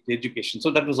the education.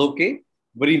 So that was okay,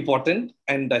 very important.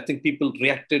 And I think people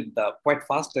reacted quite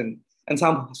fast and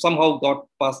somehow got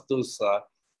past those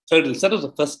hurdles. That was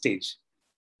the first stage.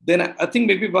 Then I think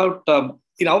maybe about,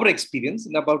 in our experience,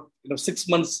 in about 6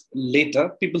 months later,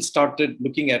 people started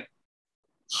looking at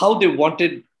how they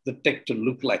wanted the tech to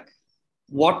look like,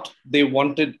 what they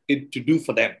wanted it to do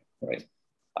for them, right?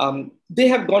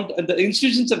 The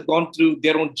institutions have gone through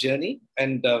their own journey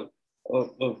and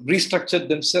restructured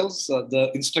themselves.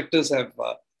 The instructors have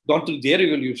gone through their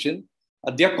evolution.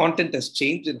 Their content has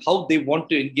changed, and how they want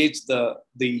to engage the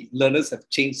learners have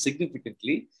changed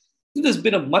significantly. There's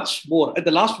been a much more,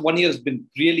 the last 1 year has been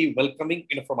really welcoming,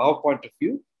 from our point of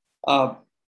view,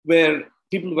 where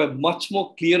people were much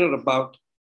more clearer about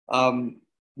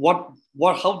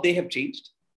how they have changed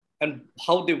and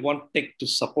how they want tech to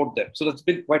support them. So that's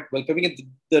been quite welcoming. And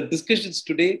the discussions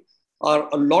today are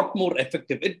a lot more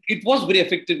effective. It was very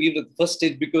effective even at the first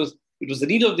stage because it was the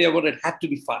need of the hour. It had to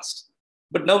be fast.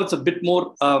 But now it's a bit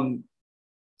more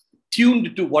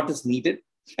tuned to what is needed.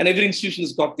 And every institution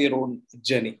has got their own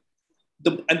journey.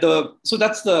 So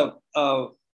that's the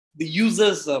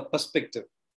user's perspective.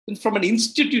 And from an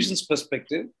institution's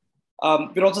perspective,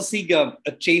 we're also seeing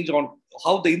a change on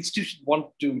how the institution want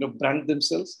to brand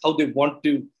themselves, how they want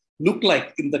to look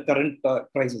like in the current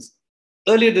crisis.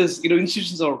 Earlier,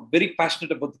 institutions are very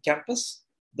passionate about the campus,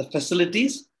 the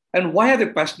facilities, and why are they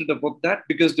passionate about that?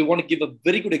 Because they want to give a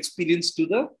very good experience to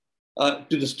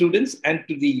the students and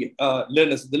to the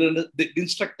learners, the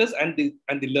instructors and the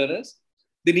learners.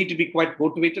 They need to be quite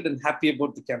motivated and happy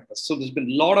about the campus. So there's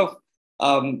been a lot of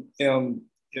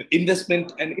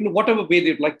investment, and in whatever way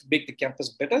they'd like to make the campus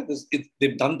better,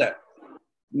 they've done that.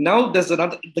 Now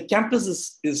the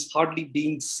campus is hardly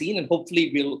being seen, and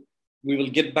hopefully we will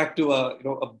get back to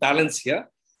a balance here.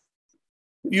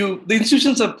 the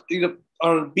institutions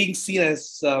are being seen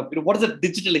as what is the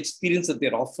digital experience that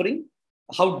they're offering,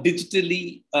 how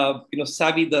digitally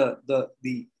savvy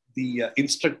the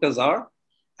instructors are,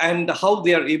 and how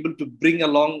they are able to bring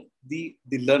along the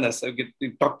learners.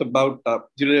 We talked about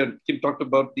Julia and Kim talked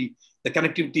about the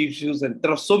connectivity issues, and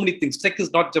there are so many things. Tech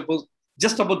is not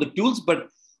just about the tools, but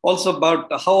also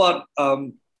about how are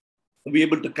we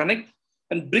able to connect,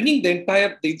 and bringing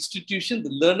the institution, the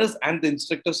learners and the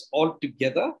instructors all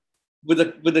together with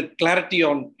a clarity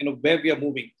on where we are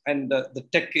moving. And the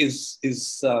tech is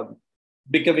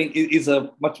becoming a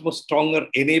much more stronger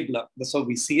enabler. That's how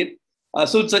we see it.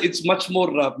 So it's much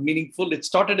more meaningful. It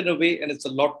started in a way, and it's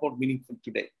a lot more meaningful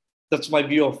today. That's my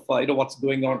view of what's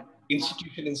going on,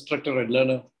 institution, instructor, and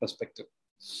learner perspective.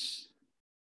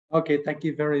 Okay, thank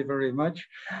you very, very much.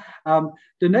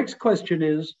 The next question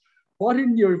is, what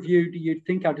in your view do you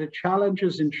think are the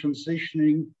challenges in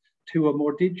transitioning to a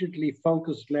more digitally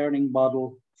focused learning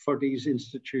model for these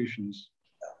institutions?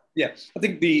 Yeah, I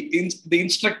think the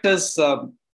instructors'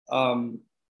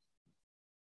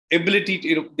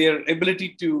 ability, their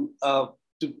ability to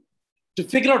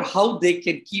figure out how they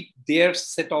can keep their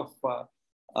set of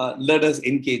learners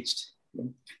engaged.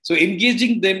 So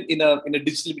engaging them in a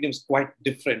digital medium is quite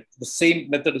different. The same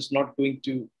method is not going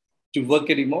to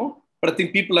work anymore. But I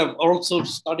think people are also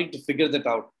starting to figure that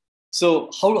out. So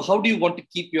how do you want to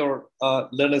keep your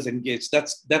learners engaged?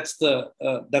 That's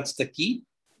the key,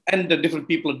 and the different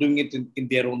people are doing it in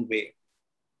their own way.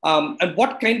 And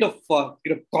what kind of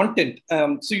content?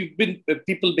 So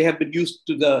people may have been used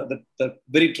to the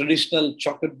very traditional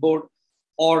chalkboard board,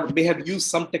 or may have used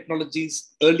some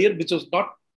technologies earlier, which was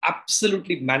not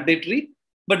absolutely mandatory,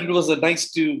 but it was nice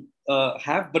to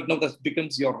have. But now that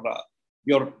becomes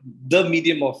the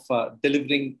medium of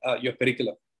delivering your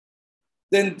curriculum.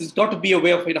 Then there's got to be a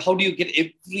way of how do you get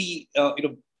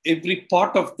every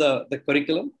part of the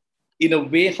curriculum in a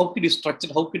way? How could you structure?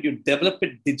 How could you develop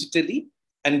it digitally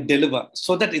and deliver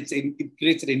so that it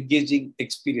creates an engaging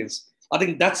experience? I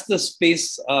think that's the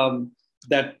space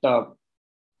that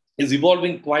is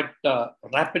evolving quite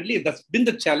rapidly. That's been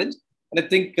the challenge, and I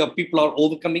think people are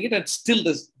overcoming it. And still,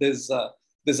 there's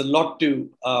a lot to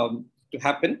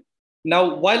happen.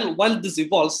 Now, while this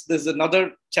evolves, there's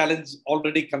another challenge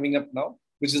already coming up now,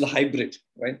 which is a hybrid,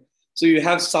 right? So you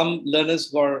have some learners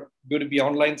who are going to be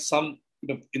online, some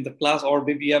in the class, or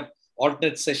maybe you have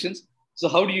alternate sessions. So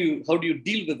how do you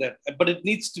deal with that? But it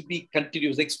needs to be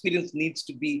continuous. The experience needs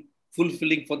to be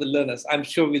fulfilling for the learners. I'm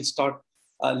sure we'll start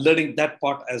learning that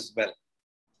part as well.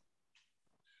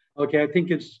 Okay, I think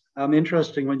it's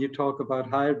interesting when you talk about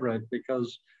hybrid,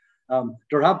 because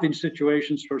there have been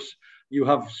situations where you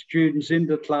have students in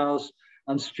the class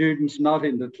and students not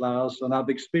in the class, and I've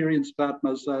experienced that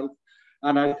myself.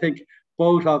 And I think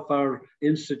both of our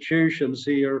institutions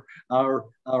here are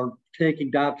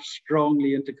taking that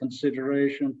strongly into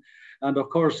consideration. And of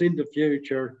course, in the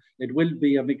future, it will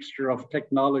be a mixture of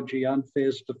technology and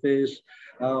face-to-face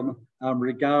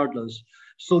regardless.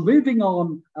 So moving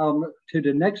on to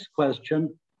the next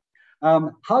question,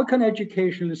 how can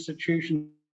educational institutions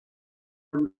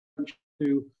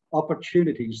to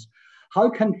opportunities? How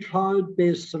can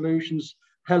cloud-based solutions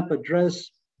help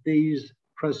address these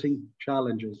pressing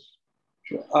challenges?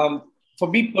 Sure. For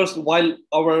me personally, while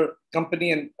our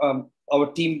company and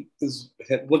our team is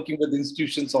working with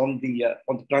institutions on the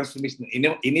transformation,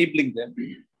 enabling them,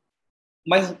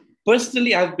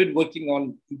 personally, I've been working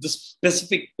on this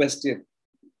specific question.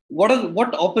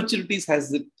 What opportunities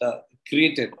has it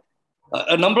created?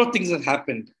 A number of things have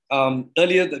happened.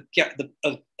 Earlier,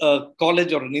 a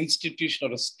college or an institution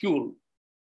or a school,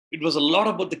 it was a lot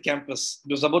about the campus.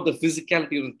 It was about the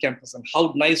physicality of the campus and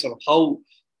how nice or how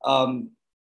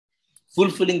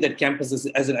fulfilling that campus is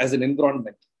as an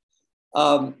environment.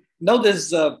 Now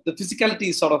the physicality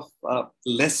is sort of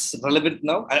less relevant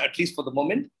now, at least for the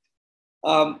moment.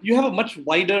 You have a much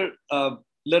wider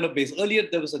learner base. Earlier,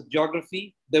 there was a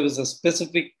geography. There was a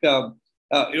specific,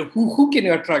 who can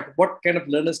you attract? What kind of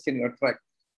learners can you attract?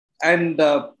 And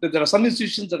there are some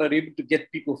institutions that are able to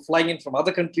get people flying in from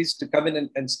other countries to come in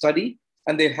and study.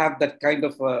 And they have that kind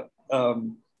of,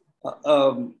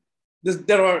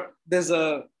 there's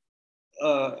a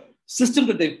system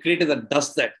that they've created that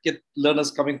does that, get learners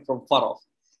coming from far off.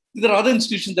 There are other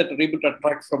institutions that are able to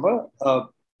attract from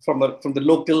the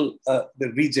local,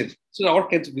 the region. So all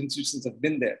kinds of institutions have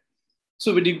been there.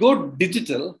 So when you go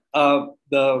digital,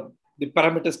 the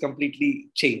parameters completely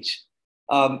change.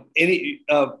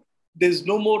 There's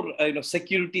no more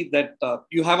security that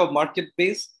you have a market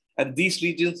base, and these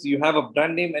regions, you have a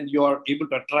brand name, and you are able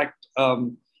to attract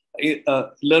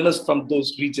learners from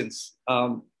those regions.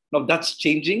 Now that's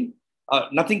changing.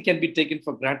 Nothing can be taken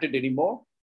for granted anymore.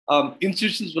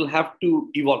 Institutions will have to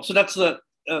evolve. So that's the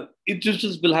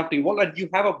institutions will have to evolve, and you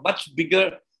have a much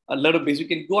bigger learner base. You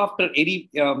can go after any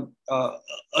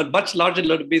a much larger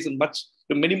learner base and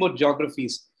many more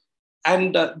geographies.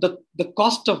 And the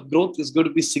cost of growth is going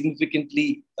to be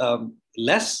significantly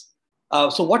less.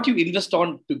 So what you invest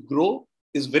on to grow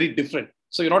is very different.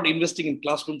 So you're not investing in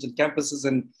classrooms and campuses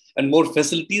and more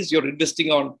facilities. You're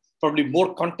investing on probably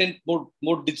more content, more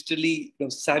digitally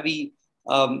savvy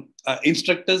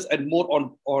instructors, and more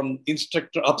on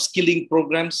instructor upskilling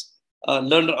programs,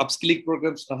 learner upskilling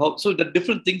programs. So the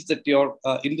different things that you're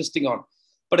investing on.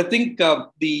 But I think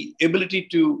the ability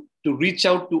to reach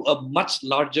out to a much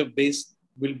larger base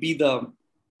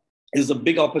is a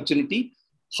big opportunity.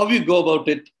 How you go about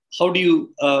it? How do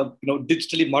you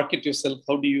digitally market yourself?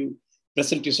 How do you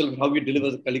present yourself? How you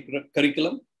deliver the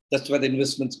curriculum? That's where the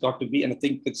investments got to be, and I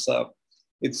think it's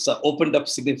opened up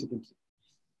significantly.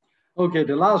 Okay,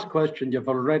 the last question, you've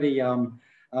already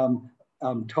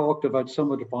talked about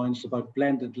some of the points about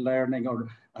blended learning or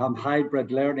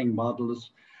hybrid learning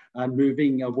models and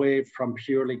moving away from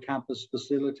purely campus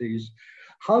facilities.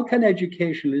 How can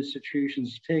educational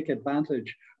institutions take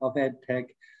advantage of EdTech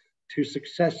to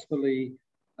successfully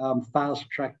fast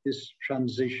track this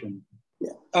transition?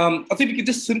 I think we can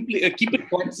just simply keep it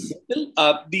quite simple.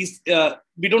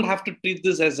 We don't have to treat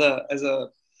this as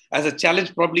a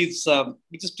challenge. Probably it's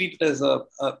we just treat it as a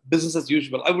business as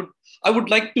usual. I would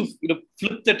like to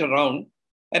flip that around,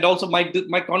 and also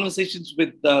my conversations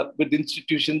with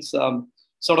institutions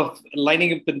sort of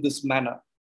lining up in this manner.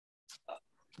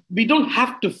 We don't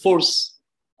have to force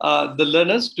the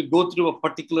learners to go through a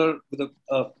particular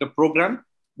program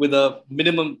with a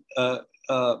minimum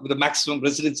with a maximum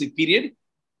residency period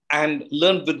and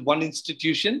learn with one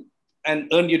institution and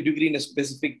earn your degree in a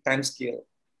specific time scale.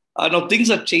 Now things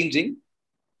are changing.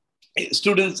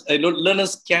 Students,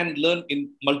 learners can learn in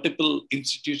multiple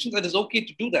institutions, and it's okay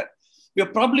to do that. We are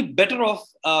probably better off,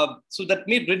 so that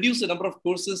may reduce the number of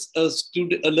courses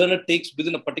a learner takes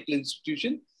within a particular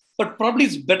institution, but probably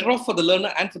it's better off for the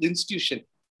learner and for the institution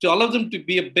to allow them to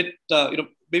be a bit,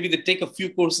 maybe they take a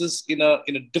few courses in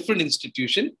a different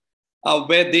institution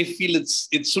where they feel it's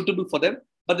suitable for them.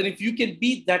 But then if you can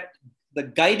be the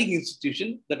guiding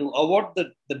institution that will award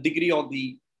the degree or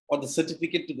the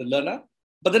certificate to the learner,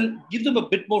 but then give them a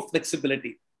bit more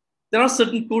flexibility. There are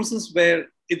certain courses where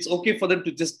it's okay for them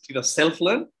to just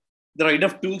self-learn. There are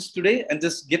enough tools today and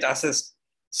just get assessed.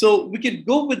 So we can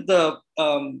go with a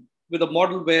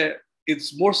model where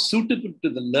it's more suitable to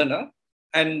the learner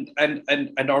and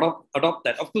adopt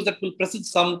that. Of course, that will present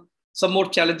some more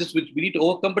challenges which we need to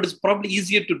overcome, but it's probably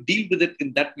easier to deal with it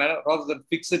in that manner rather than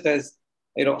fix it as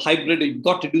hybrid. You've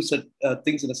got to do certain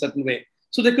things in a certain way.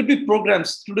 So there could be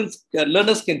programs,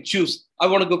 learners can choose. I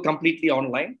want to go completely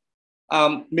online.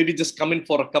 Maybe just come in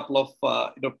for a couple of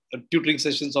tutoring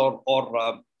sessions or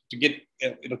to get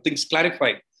things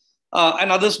clarified.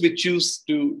 And others may choose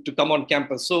to come on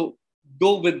campus. So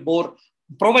go with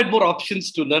provide more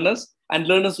options to learners, and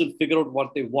learners will figure out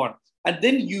what they want. And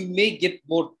then you may get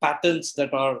more patterns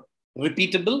that are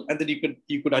repeatable, and then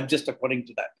you could adjust according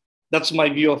to that. That's my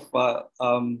view of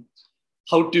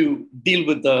how to deal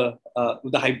with the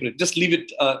hybrid. Just leave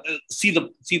it, see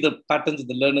the patterns that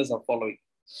the learners are following.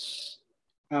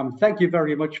 Thank you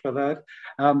very much for that.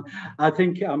 I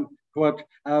think what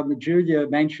Julia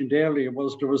mentioned earlier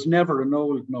was there was never an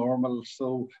old normal,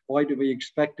 so why do we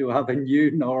expect to have a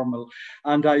new normal?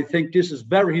 And I think this is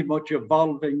very much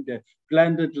evolving, the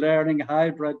blended learning,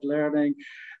 hybrid learning,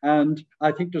 and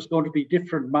I think there's going to be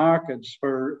different markets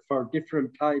for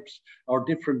different types or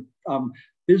different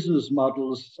business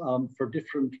models for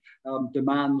different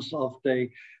demands of the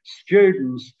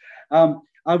students.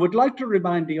 I would like to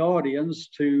remind the audience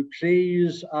to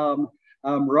please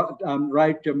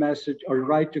write your message or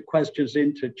write your questions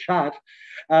into chat.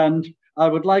 And I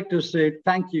would like to say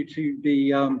thank you to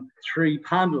the three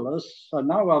panelists. And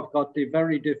now I've got the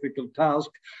very difficult task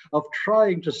of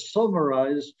trying to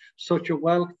summarize such a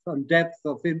wealth and depth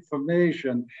of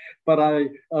information. But I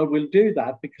will do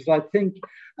that because I think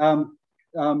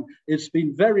it's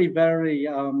been very, very,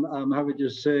 how would you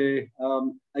say,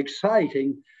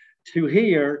 exciting to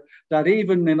hear that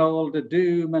even in all the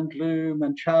doom and gloom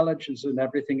and challenges and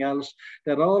everything else,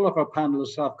 that all of our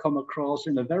panelists have come across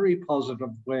in a very positive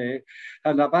way.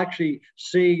 And I've actually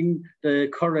seen the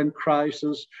current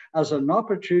crisis as an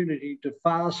opportunity to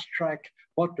fast track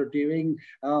what they're doing,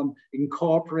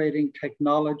 incorporating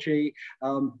technology,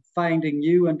 finding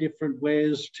new and different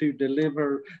ways to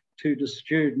deliver to the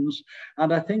students.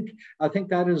 And I think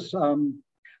that is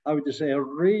I would say, a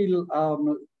real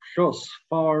plus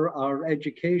for our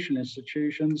education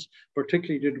institutions,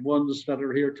 particularly the ones that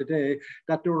are here today,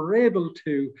 that they were able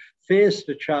to face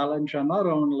the challenge and not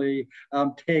only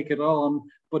take it on,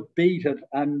 but beat it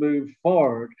and move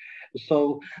forward.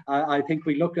 So I think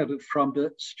we look at it from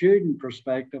the student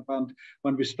perspective. And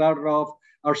when we started off,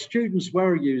 our students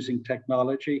were using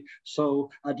technology. So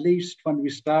at least when we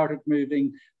started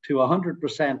moving to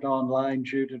 100% online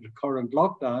due to the current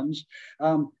lockdowns,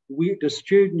 the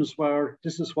students were,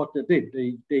 this is what they did.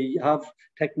 They have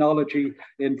technology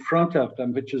in front of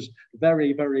them, which is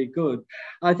very, very good.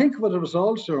 I think what was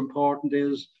also important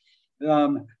is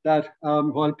that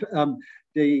while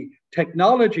the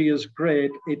technology is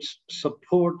great, it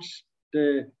supports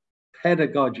the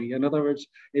pedagogy. In other words,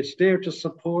 it's there to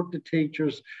support the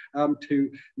teachers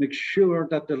to make sure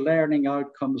that the learning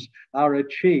outcomes are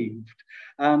achieved.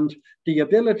 And the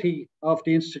ability of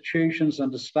the institutions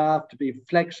and the staff to be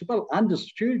flexible and the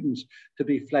students to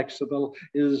be flexible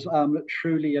is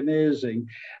truly amazing.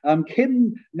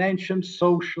 Kim mentioned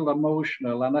social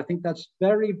emotional, and I think that's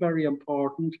very, very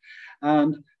important.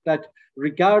 And that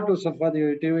regardless of whether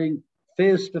you're doing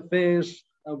face-to-face,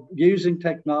 using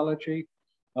technology,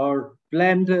 or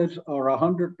blended or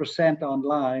 100%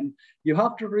 online, you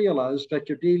have to realize that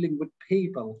you're dealing with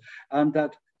people and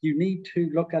that you need to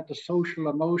look at the social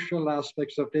emotional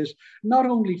aspects of this, not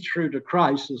only through the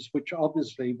crisis, which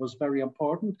obviously was very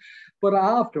important, but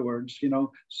afterwards, you know.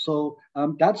 So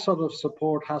that sort of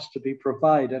support has to be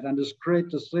provided. And it's great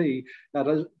to see that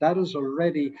that has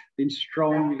already been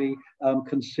strongly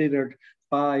considered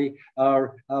by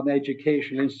our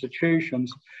educational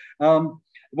institutions.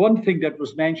 One thing that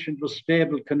was mentioned was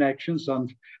stable connections,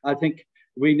 and I think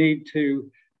we need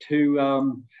to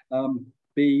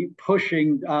be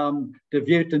pushing the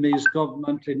Vietnamese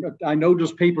government. I know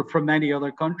there's people from many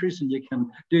other countries, and you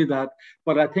can do that,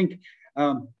 but I think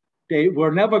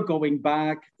we're never going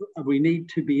back. We need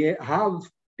to have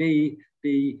the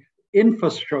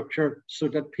infrastructure so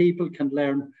that people can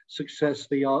learn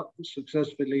successfully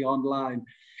online.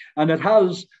 And it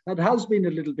has been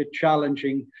a little bit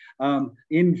challenging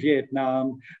in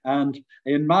Vietnam. And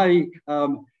in my,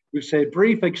 we say,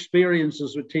 brief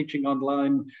experiences with teaching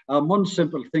online, one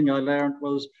simple thing I learned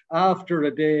was after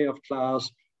a day of class,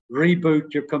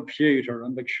 reboot your computer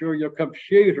and make sure your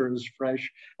computer is fresh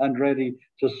and ready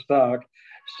to start.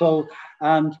 So,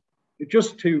 and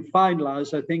just to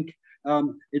finalize, I think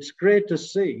it's great to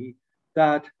see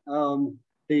that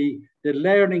the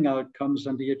learning outcomes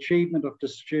and the achievement of the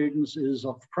students is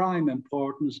of prime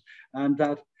importance, and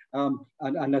that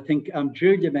and I think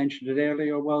Julia mentioned it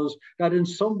earlier, was that in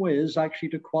some ways actually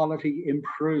the quality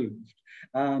improved,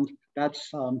 and that's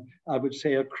I would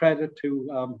say a credit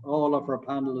to all of our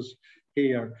panelists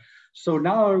here. So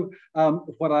now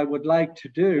what I would like to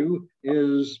do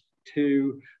is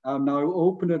to now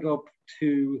open it up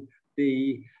to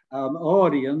the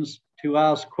audience to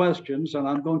ask questions, and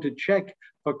I'm going to check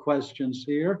for questions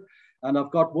here. And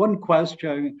I've got one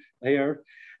question here,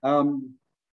 and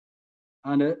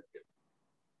I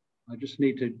just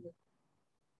need to,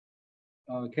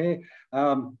 okay,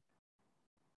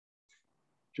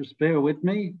 just bear with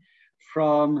me,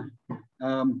 from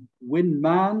Win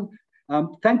Man.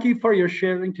 Thank you for your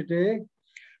sharing today.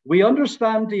 We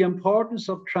understand the importance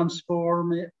of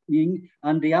transforming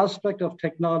and the aspect of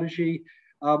technology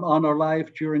on our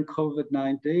life during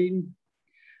COVID-19.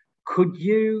 Could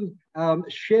you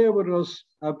share with us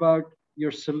about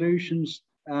your solutions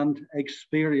and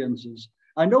experiences?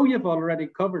 I know you've already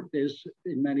covered this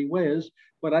in many ways,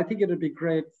 but I think it'd be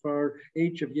great for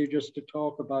each of you just to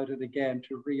talk about it again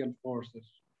to reinforce it.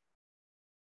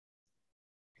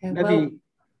 Okay, maybe, well,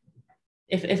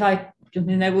 if I jump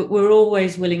in there, we're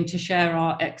always willing to share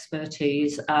our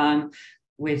expertise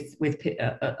with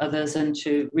others and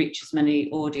to reach as many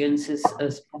audiences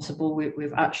as possible.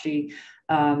 We've actually,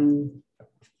 from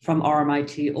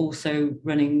RMIT, also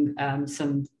running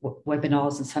some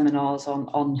webinars and seminars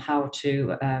on how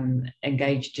to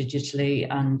engage digitally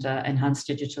and enhance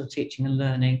digital teaching and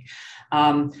learning.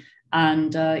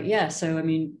 Yeah, so I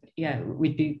mean, yeah,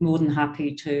 we'd be more than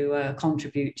happy to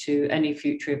contribute to any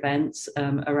future events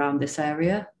around this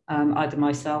area, either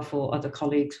myself or other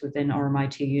colleagues within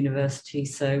RMIT University.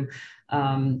 So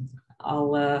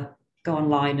I'll go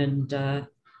online and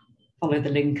follow the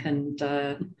link and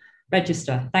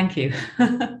register. Thank you.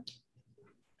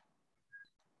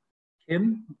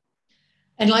 Kim?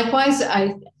 And likewise,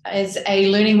 as a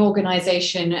learning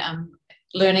organization,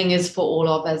 learning is for all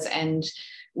of us, and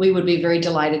we would be very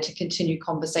delighted to continue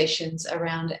conversations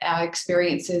around our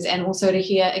experiences and also to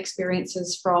hear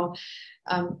experiences from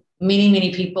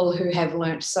many people who have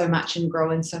learnt so much and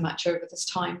grown so much over this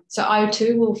time. So I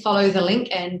too will follow the link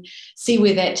and see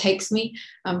where that takes me.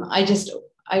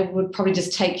 I would probably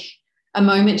just take a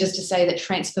moment just to say that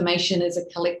transformation is a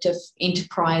collective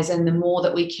enterprise, and the more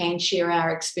that we can share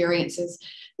our experiences,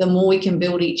 the more we can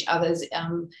build each other's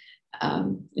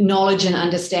knowledge and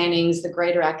understandings, the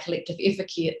greater our collective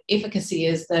efficacy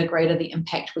is, the greater the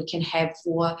impact we can have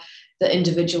for the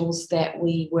individuals that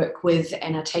we work with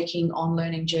and are taking on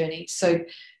learning journeys. So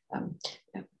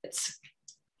it's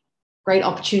great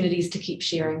opportunities to keep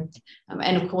sharing.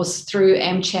 And of course, through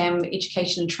AmCham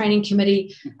Education and Training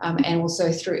Committee, and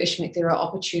also through ISHMIC, there are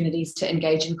opportunities to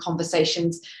engage in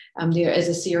conversations. There is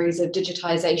a series of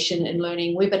digitization and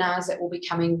learning webinars that will be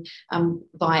coming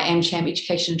via AmCham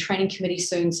Education and Training Committee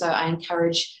soon. So I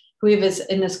encourage whoever's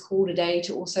in this call today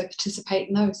to also participate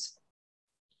in those.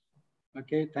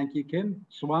 Okay, thank you, Kim.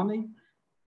 Swami?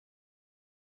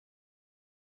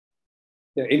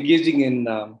 Yeah, engaging in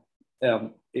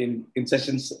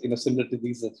sessions similar to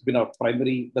these, that's been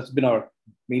our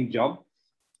main job.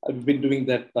 I've been doing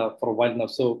that for a while now.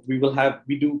 So we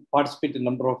do participate in a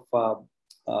number of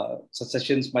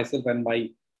sessions. Myself and my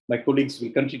colleagues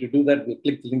will continue to do that. We'll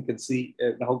click the link and see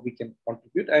how we can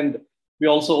contribute. And we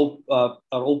also are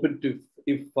open to,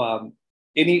 if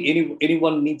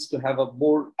anyone needs to have a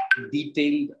more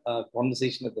detailed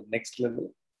conversation at the next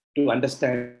level to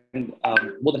understand,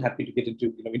 more than happy to get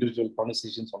into individual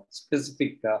conversations on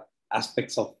specific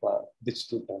aspects of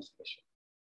digital transformation.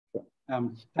 Sure.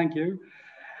 Thank you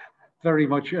very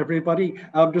much, everybody.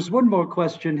 There's one more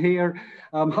question here.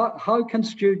 How can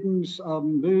students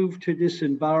move to this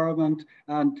environment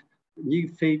and new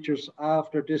features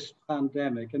after this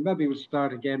pandemic? And maybe we'll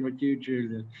start again with you,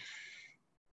 Julia.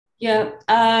 Yeah,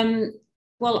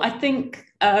 well, I think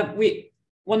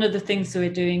one of the things that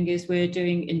we're doing is we're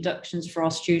doing inductions for our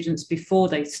students before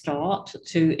they start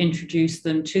to introduce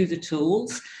them to the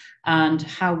tools and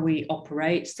how we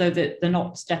operate, so that they're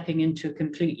not stepping into a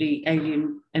completely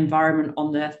alien environment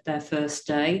on their first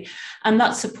day. And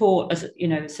that support, as you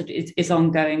know, is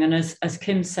ongoing. And as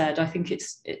Kim said, I think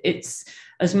it's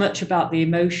as much about the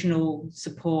emotional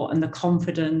support and the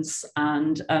confidence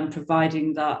and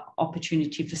providing that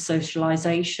opportunity for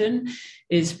socialization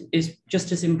is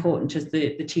just as important as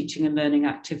the teaching and learning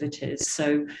activities.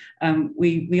 So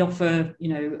we offer,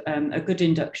 a good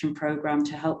induction program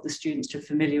to help the students to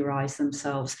familiarize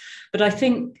themselves. But I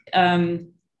think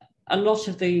a lot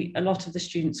of the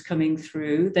students coming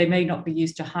through, they may not be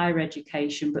used to higher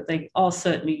education, but they are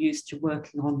certainly used to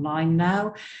working online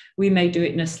now. We may do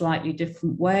it in a slightly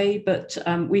different way, but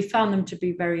we found them to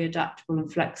be very adaptable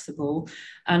and flexible.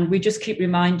 And we just keep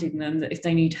reminding them that if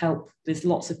they need help, there's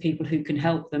lots of people who can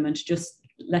help them, and to just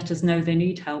let us know they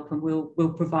need help, and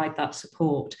we'll provide that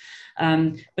support.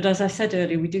 But as I said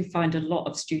earlier, we do find a lot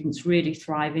of students really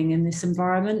thriving in this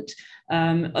environment.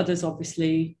 Others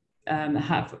obviously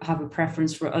have a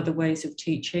preference for other ways of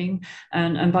teaching,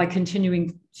 and by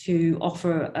continuing to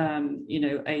offer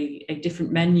a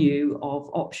different menu of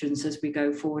options as we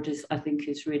go forward I think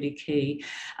is really key.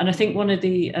 And I think one of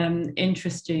the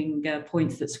interesting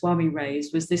points that Swami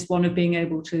raised was this one of being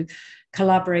able to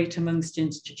collaborate amongst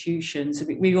institutions.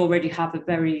 We already have a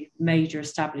very major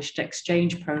established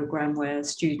exchange program where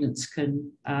students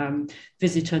can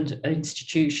visit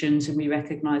institutions and we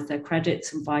recognise their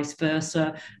credits and vice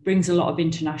versa. Brings a lot of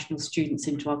international students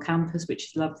into our campus, which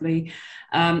is lovely.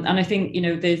 And I think,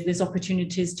 there's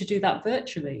opportunities to do that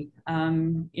virtually.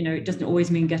 It doesn't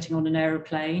always mean getting on an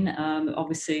aeroplane.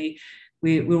 Obviously,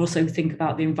 we also think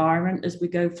about the environment as we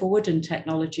go forward, and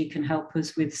technology can help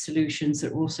us with solutions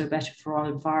that are also better for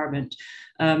our environment.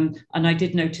 And I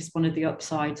did notice one of the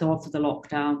upsides of the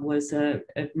lockdown was a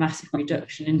massive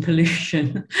reduction in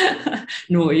pollution,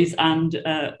 noise, and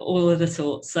all other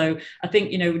sorts. So I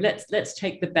think, let's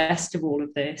take the best of all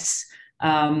of this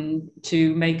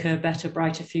to make a better,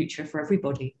 brighter future for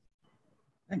everybody.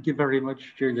 Thank you very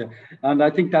much, Julia. And I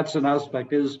think that's an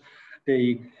aspect, is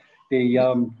the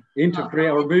integrate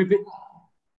or move it.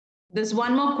 There's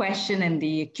one more question in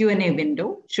the Q&A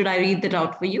window. Should I read that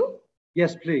out for you?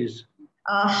 Yes, please.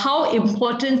 How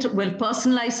important will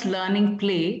personalized learning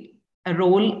play a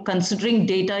role, considering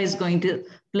data is going to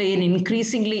play an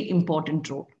increasingly important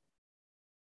role?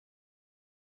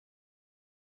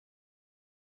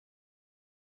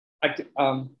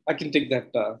 I can take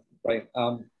that, Brian.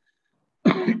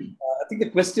 I think the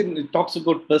question, it talks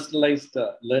about personalized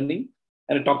learning,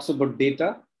 and it talks about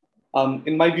data.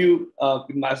 In my view,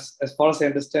 as far as I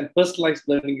understand, personalized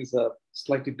learning is a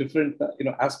slightly different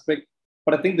aspect.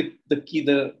 But I think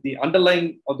the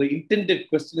underlying or the intended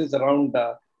question is around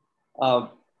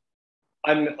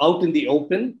I'm out in the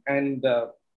open, and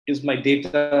is my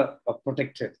data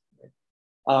protected?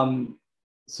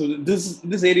 So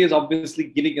this area is obviously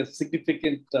getting a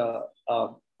significant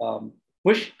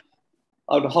push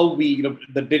on how we,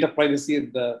 the data privacy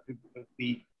and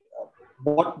the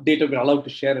what data we're allowed to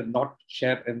share and not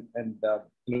share, and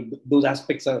those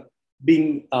aspects are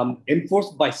being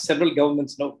enforced by several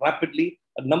governments now rapidly.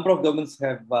 A number of governments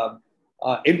have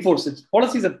enforced it.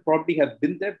 Policies that probably have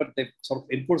been there, but they're sort of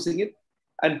enforcing it,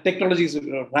 and technologies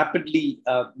are rapidly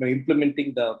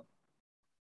implementing the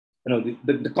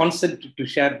consent to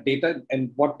share data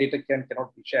and what data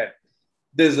cannot be shared.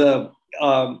 There's a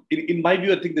in my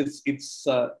view, I think it's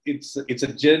a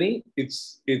journey.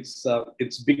 It's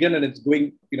begun and it's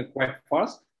going quite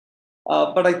fast.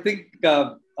 But I think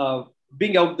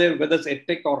being out there, whether it's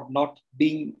EdTech or not,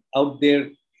 being out there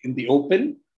in the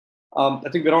open, I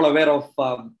think we're all aware of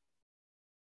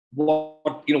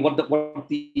what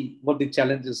the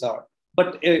challenges are.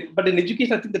 But in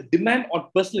education, I think the demand on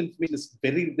personal information is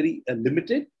very, very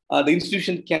limited. The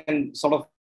institution can sort of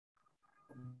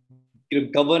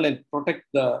govern and protect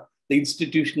the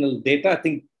institutional data. I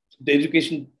think the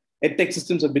education EdTech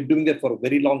systems have been doing that for a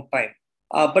very long time.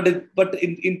 But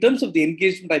in terms of the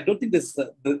engagement, I don't think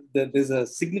there's a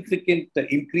significant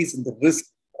increase in the risk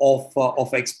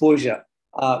of exposure.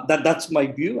 That's my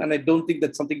view, and I don't think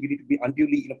that's something we need to be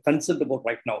unduly concerned about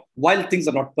right now. While things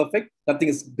are not perfect, nothing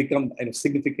has become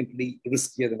significantly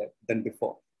riskier than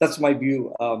before. That's my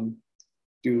view.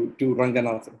 To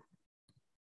Ranganathan.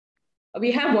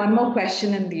 We have one more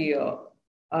question in the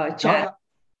chat.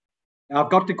 I've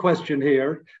got the question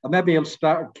here. Maybe I'll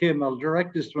start, Kim. I'll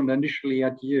direct this one initially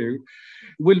at you.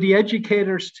 Will the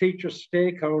educators, teachers,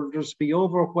 stakeholders be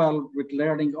overwhelmed with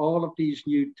learning all of these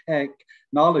new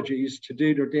technologies to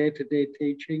do their day-to-day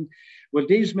teaching? Will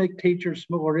these make teachers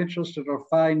more interested or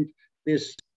find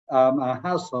this a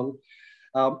hassle?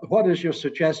 What is your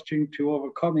suggestion to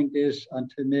overcoming this and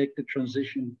to make the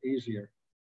transition easier?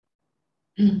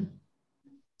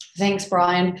 Thanks,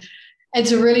 Brian.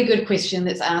 It's a really good question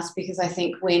that's asked, because I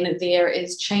think when there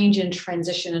is change and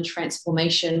transition and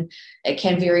transformation, it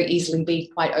can very easily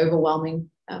be quite overwhelming.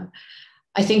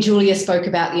 I think Julia spoke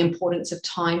about the importance of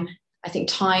time. I think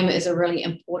time is a really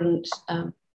important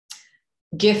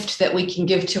gift that we can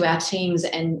give to our teams,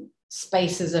 and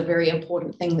space is a very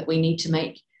important thing that we need to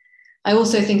make. I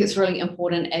also think it's really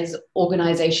important as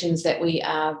organizations that we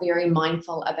are very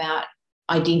mindful about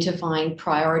identifying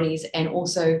priorities, and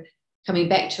also coming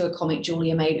back to a comment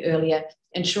Julia made earlier,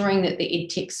 ensuring that the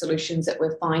EdTech solutions that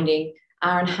we're finding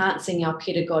are enhancing our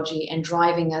pedagogy and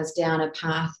driving us down a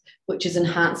path which is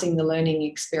enhancing the learning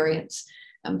experience.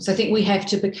 So I think we have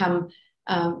to become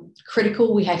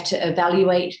critical. We have to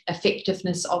evaluate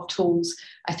effectiveness of tools.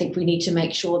 I think we need to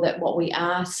make sure that what we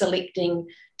are selecting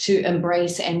to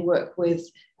embrace and work with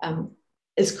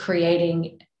is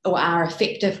creating or are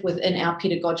effective within our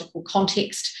pedagogical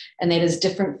context, and that is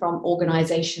different from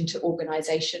organization to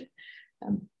organization.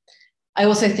 I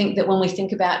also think that when we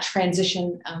think about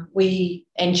transition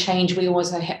and change, we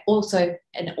also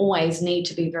always need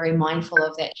to be very mindful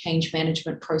of that change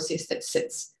management process that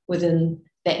sits within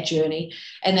that journey,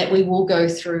 and that we will go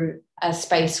through a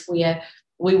space where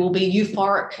we will be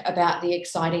euphoric about the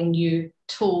exciting new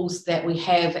tools that we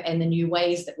have and the new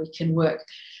ways that we can work.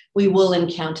 We will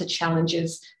encounter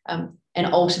challenges, and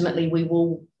ultimately we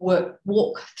will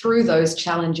walk through those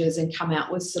challenges and come out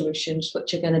with solutions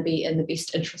which are going to be in the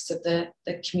best interests of the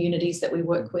communities that we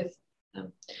work with.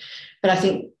 But I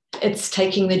think it's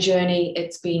taking the journey,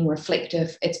 it's being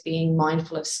reflective, it's being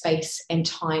mindful of space and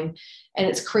time, and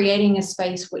it's creating a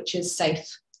space which is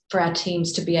safe for our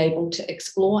teams to be able to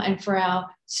explore, and for our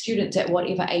students at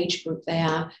whatever age group they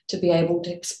are to be able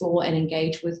to explore and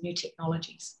engage with new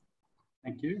technologies.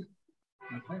 Thank you.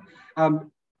 Okay.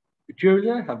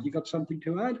 Julia, have you got something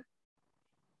to add?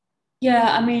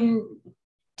 Yeah, I mean,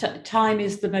 time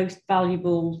is the most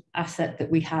valuable asset that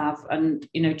we have, and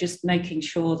just making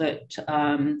sure that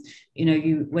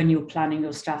when you're planning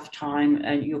your staff time,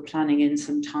 and you're planning in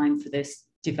some time for this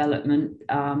development,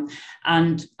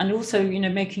 and also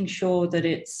making sure that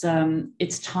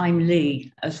it's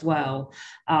timely as well.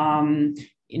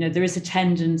 There is a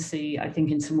tendency, I think,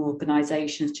 in some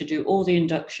organizations to do all the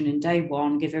induction in day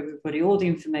one, give everybody all the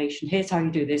information. Here's how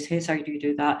you do this, here's how you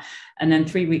do that. And then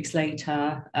 3 weeks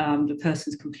later, the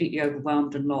person's completely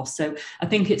overwhelmed and lost. So I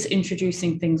think it's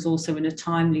introducing things also in a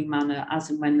timely manner as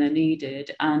and when they're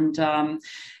needed. And,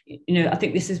 I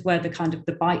think this is where the kind of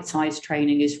the bite-sized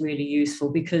training is really useful,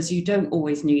 because you don't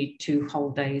always need 2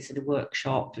 whole days at a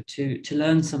workshop to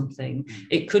learn something.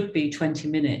 It could be 20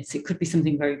 minutes. It could be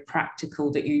something very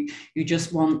practical that you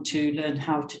just want to learn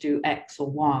how to do X or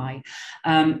Y.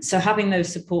 So having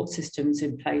those support systems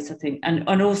in place, I think,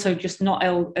 and also just not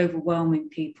overwhelming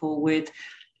people with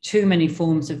too many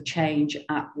forms of change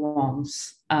at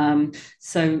once.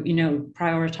 So,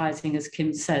 prioritizing, as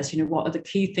Kim says, what are the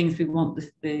key things we want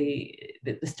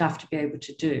the staff to be able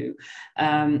to do?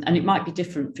 And it might be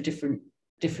different for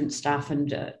different staff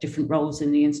and different roles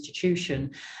in the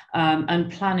institution,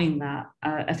 and planning that.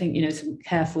 I think, some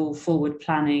careful forward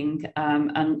planning,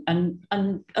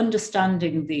 and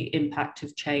understanding the impact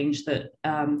of change, that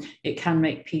it can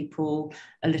make people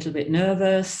a little bit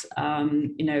nervous.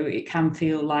 It can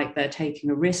feel like they're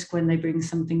taking a risk when they bring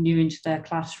something new into their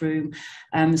classroom.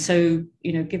 So,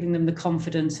 giving them the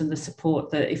confidence and the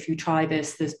support that if you try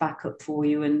this, there's backup for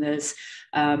you, and there's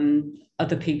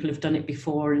other people have done it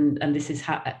before, and this is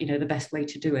how, the best way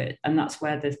to do it. And that's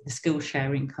where the skill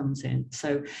sharing comes in.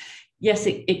 So yes,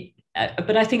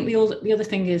 but I think the other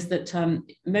thing is that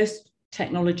most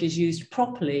technologies used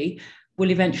properly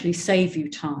will eventually save you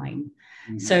time.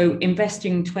 Mm-hmm. So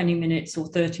investing 20 minutes or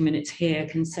 30 minutes here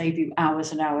can save you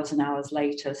hours and hours and hours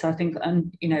later. So I think,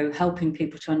 helping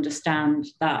people to understand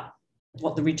that,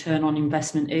 what the return on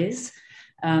investment is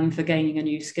for gaining a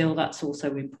new skill, that's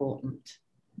also important.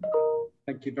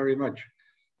 Thank you very much.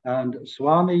 And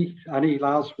Swami, any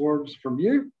last words from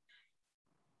you?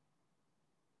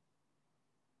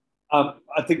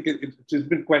 I think it's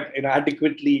been quite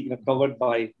adequately covered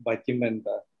by Kim and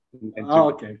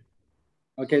okay.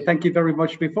 Okay, thank you very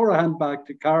much. Before I hand back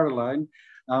to Caroline,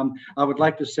 I would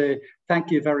like to say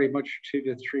thank you very much to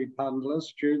the 3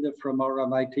 panelists, Julia from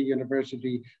RMIT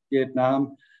University,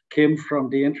 Vietnam, Kim from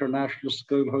the International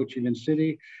School, Ho Chi Minh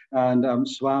City, and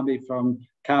Swami from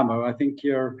Camu. I think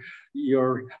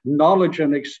your knowledge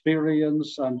and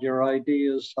experience and your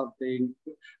ideas have been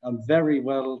very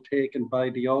well taken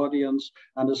by the audience,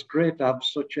 and it's great to have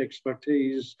such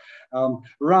expertise.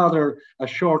 Rather a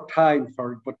short time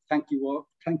for it, but thank you all.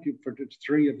 Thank you for the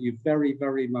 3 of you very,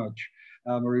 very much.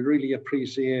 We really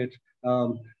appreciate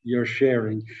your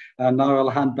sharing. And now I'll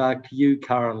hand back to you,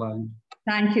 Caroline.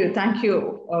 Thank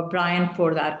you, Brian,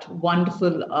 for that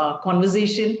wonderful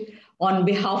conversation. On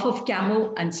behalf of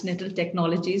Camu and SNETEL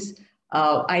Technologies,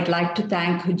 I'd like to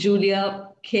thank Julia,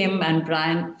 Kim, and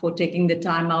Brian for taking the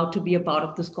time out to be a part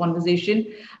of this conversation.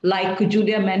 Like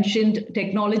Julia mentioned,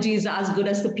 technology is as good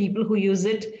as the people who use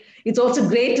it. It's also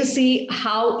great to see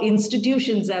how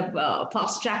institutions have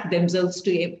fast-tracked themselves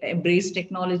to embrace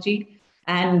technology.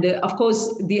 And of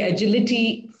course, the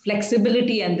agility,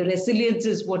 flexibility, and the resilience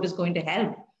is what is going to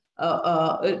help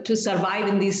to survive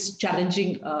in these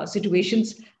challenging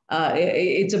situations.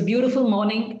 It's a beautiful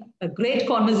morning, a great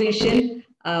conversation.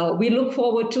 We look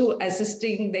forward to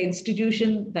assisting the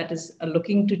institution that is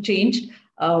looking to change.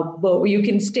 But you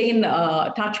can stay in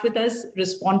touch with us,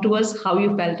 respond to us, how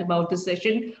you felt about this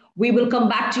session. We will come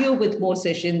back to you with more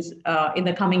sessions in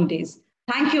the coming days.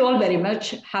 Thank you all very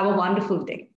much. Have a wonderful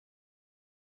day.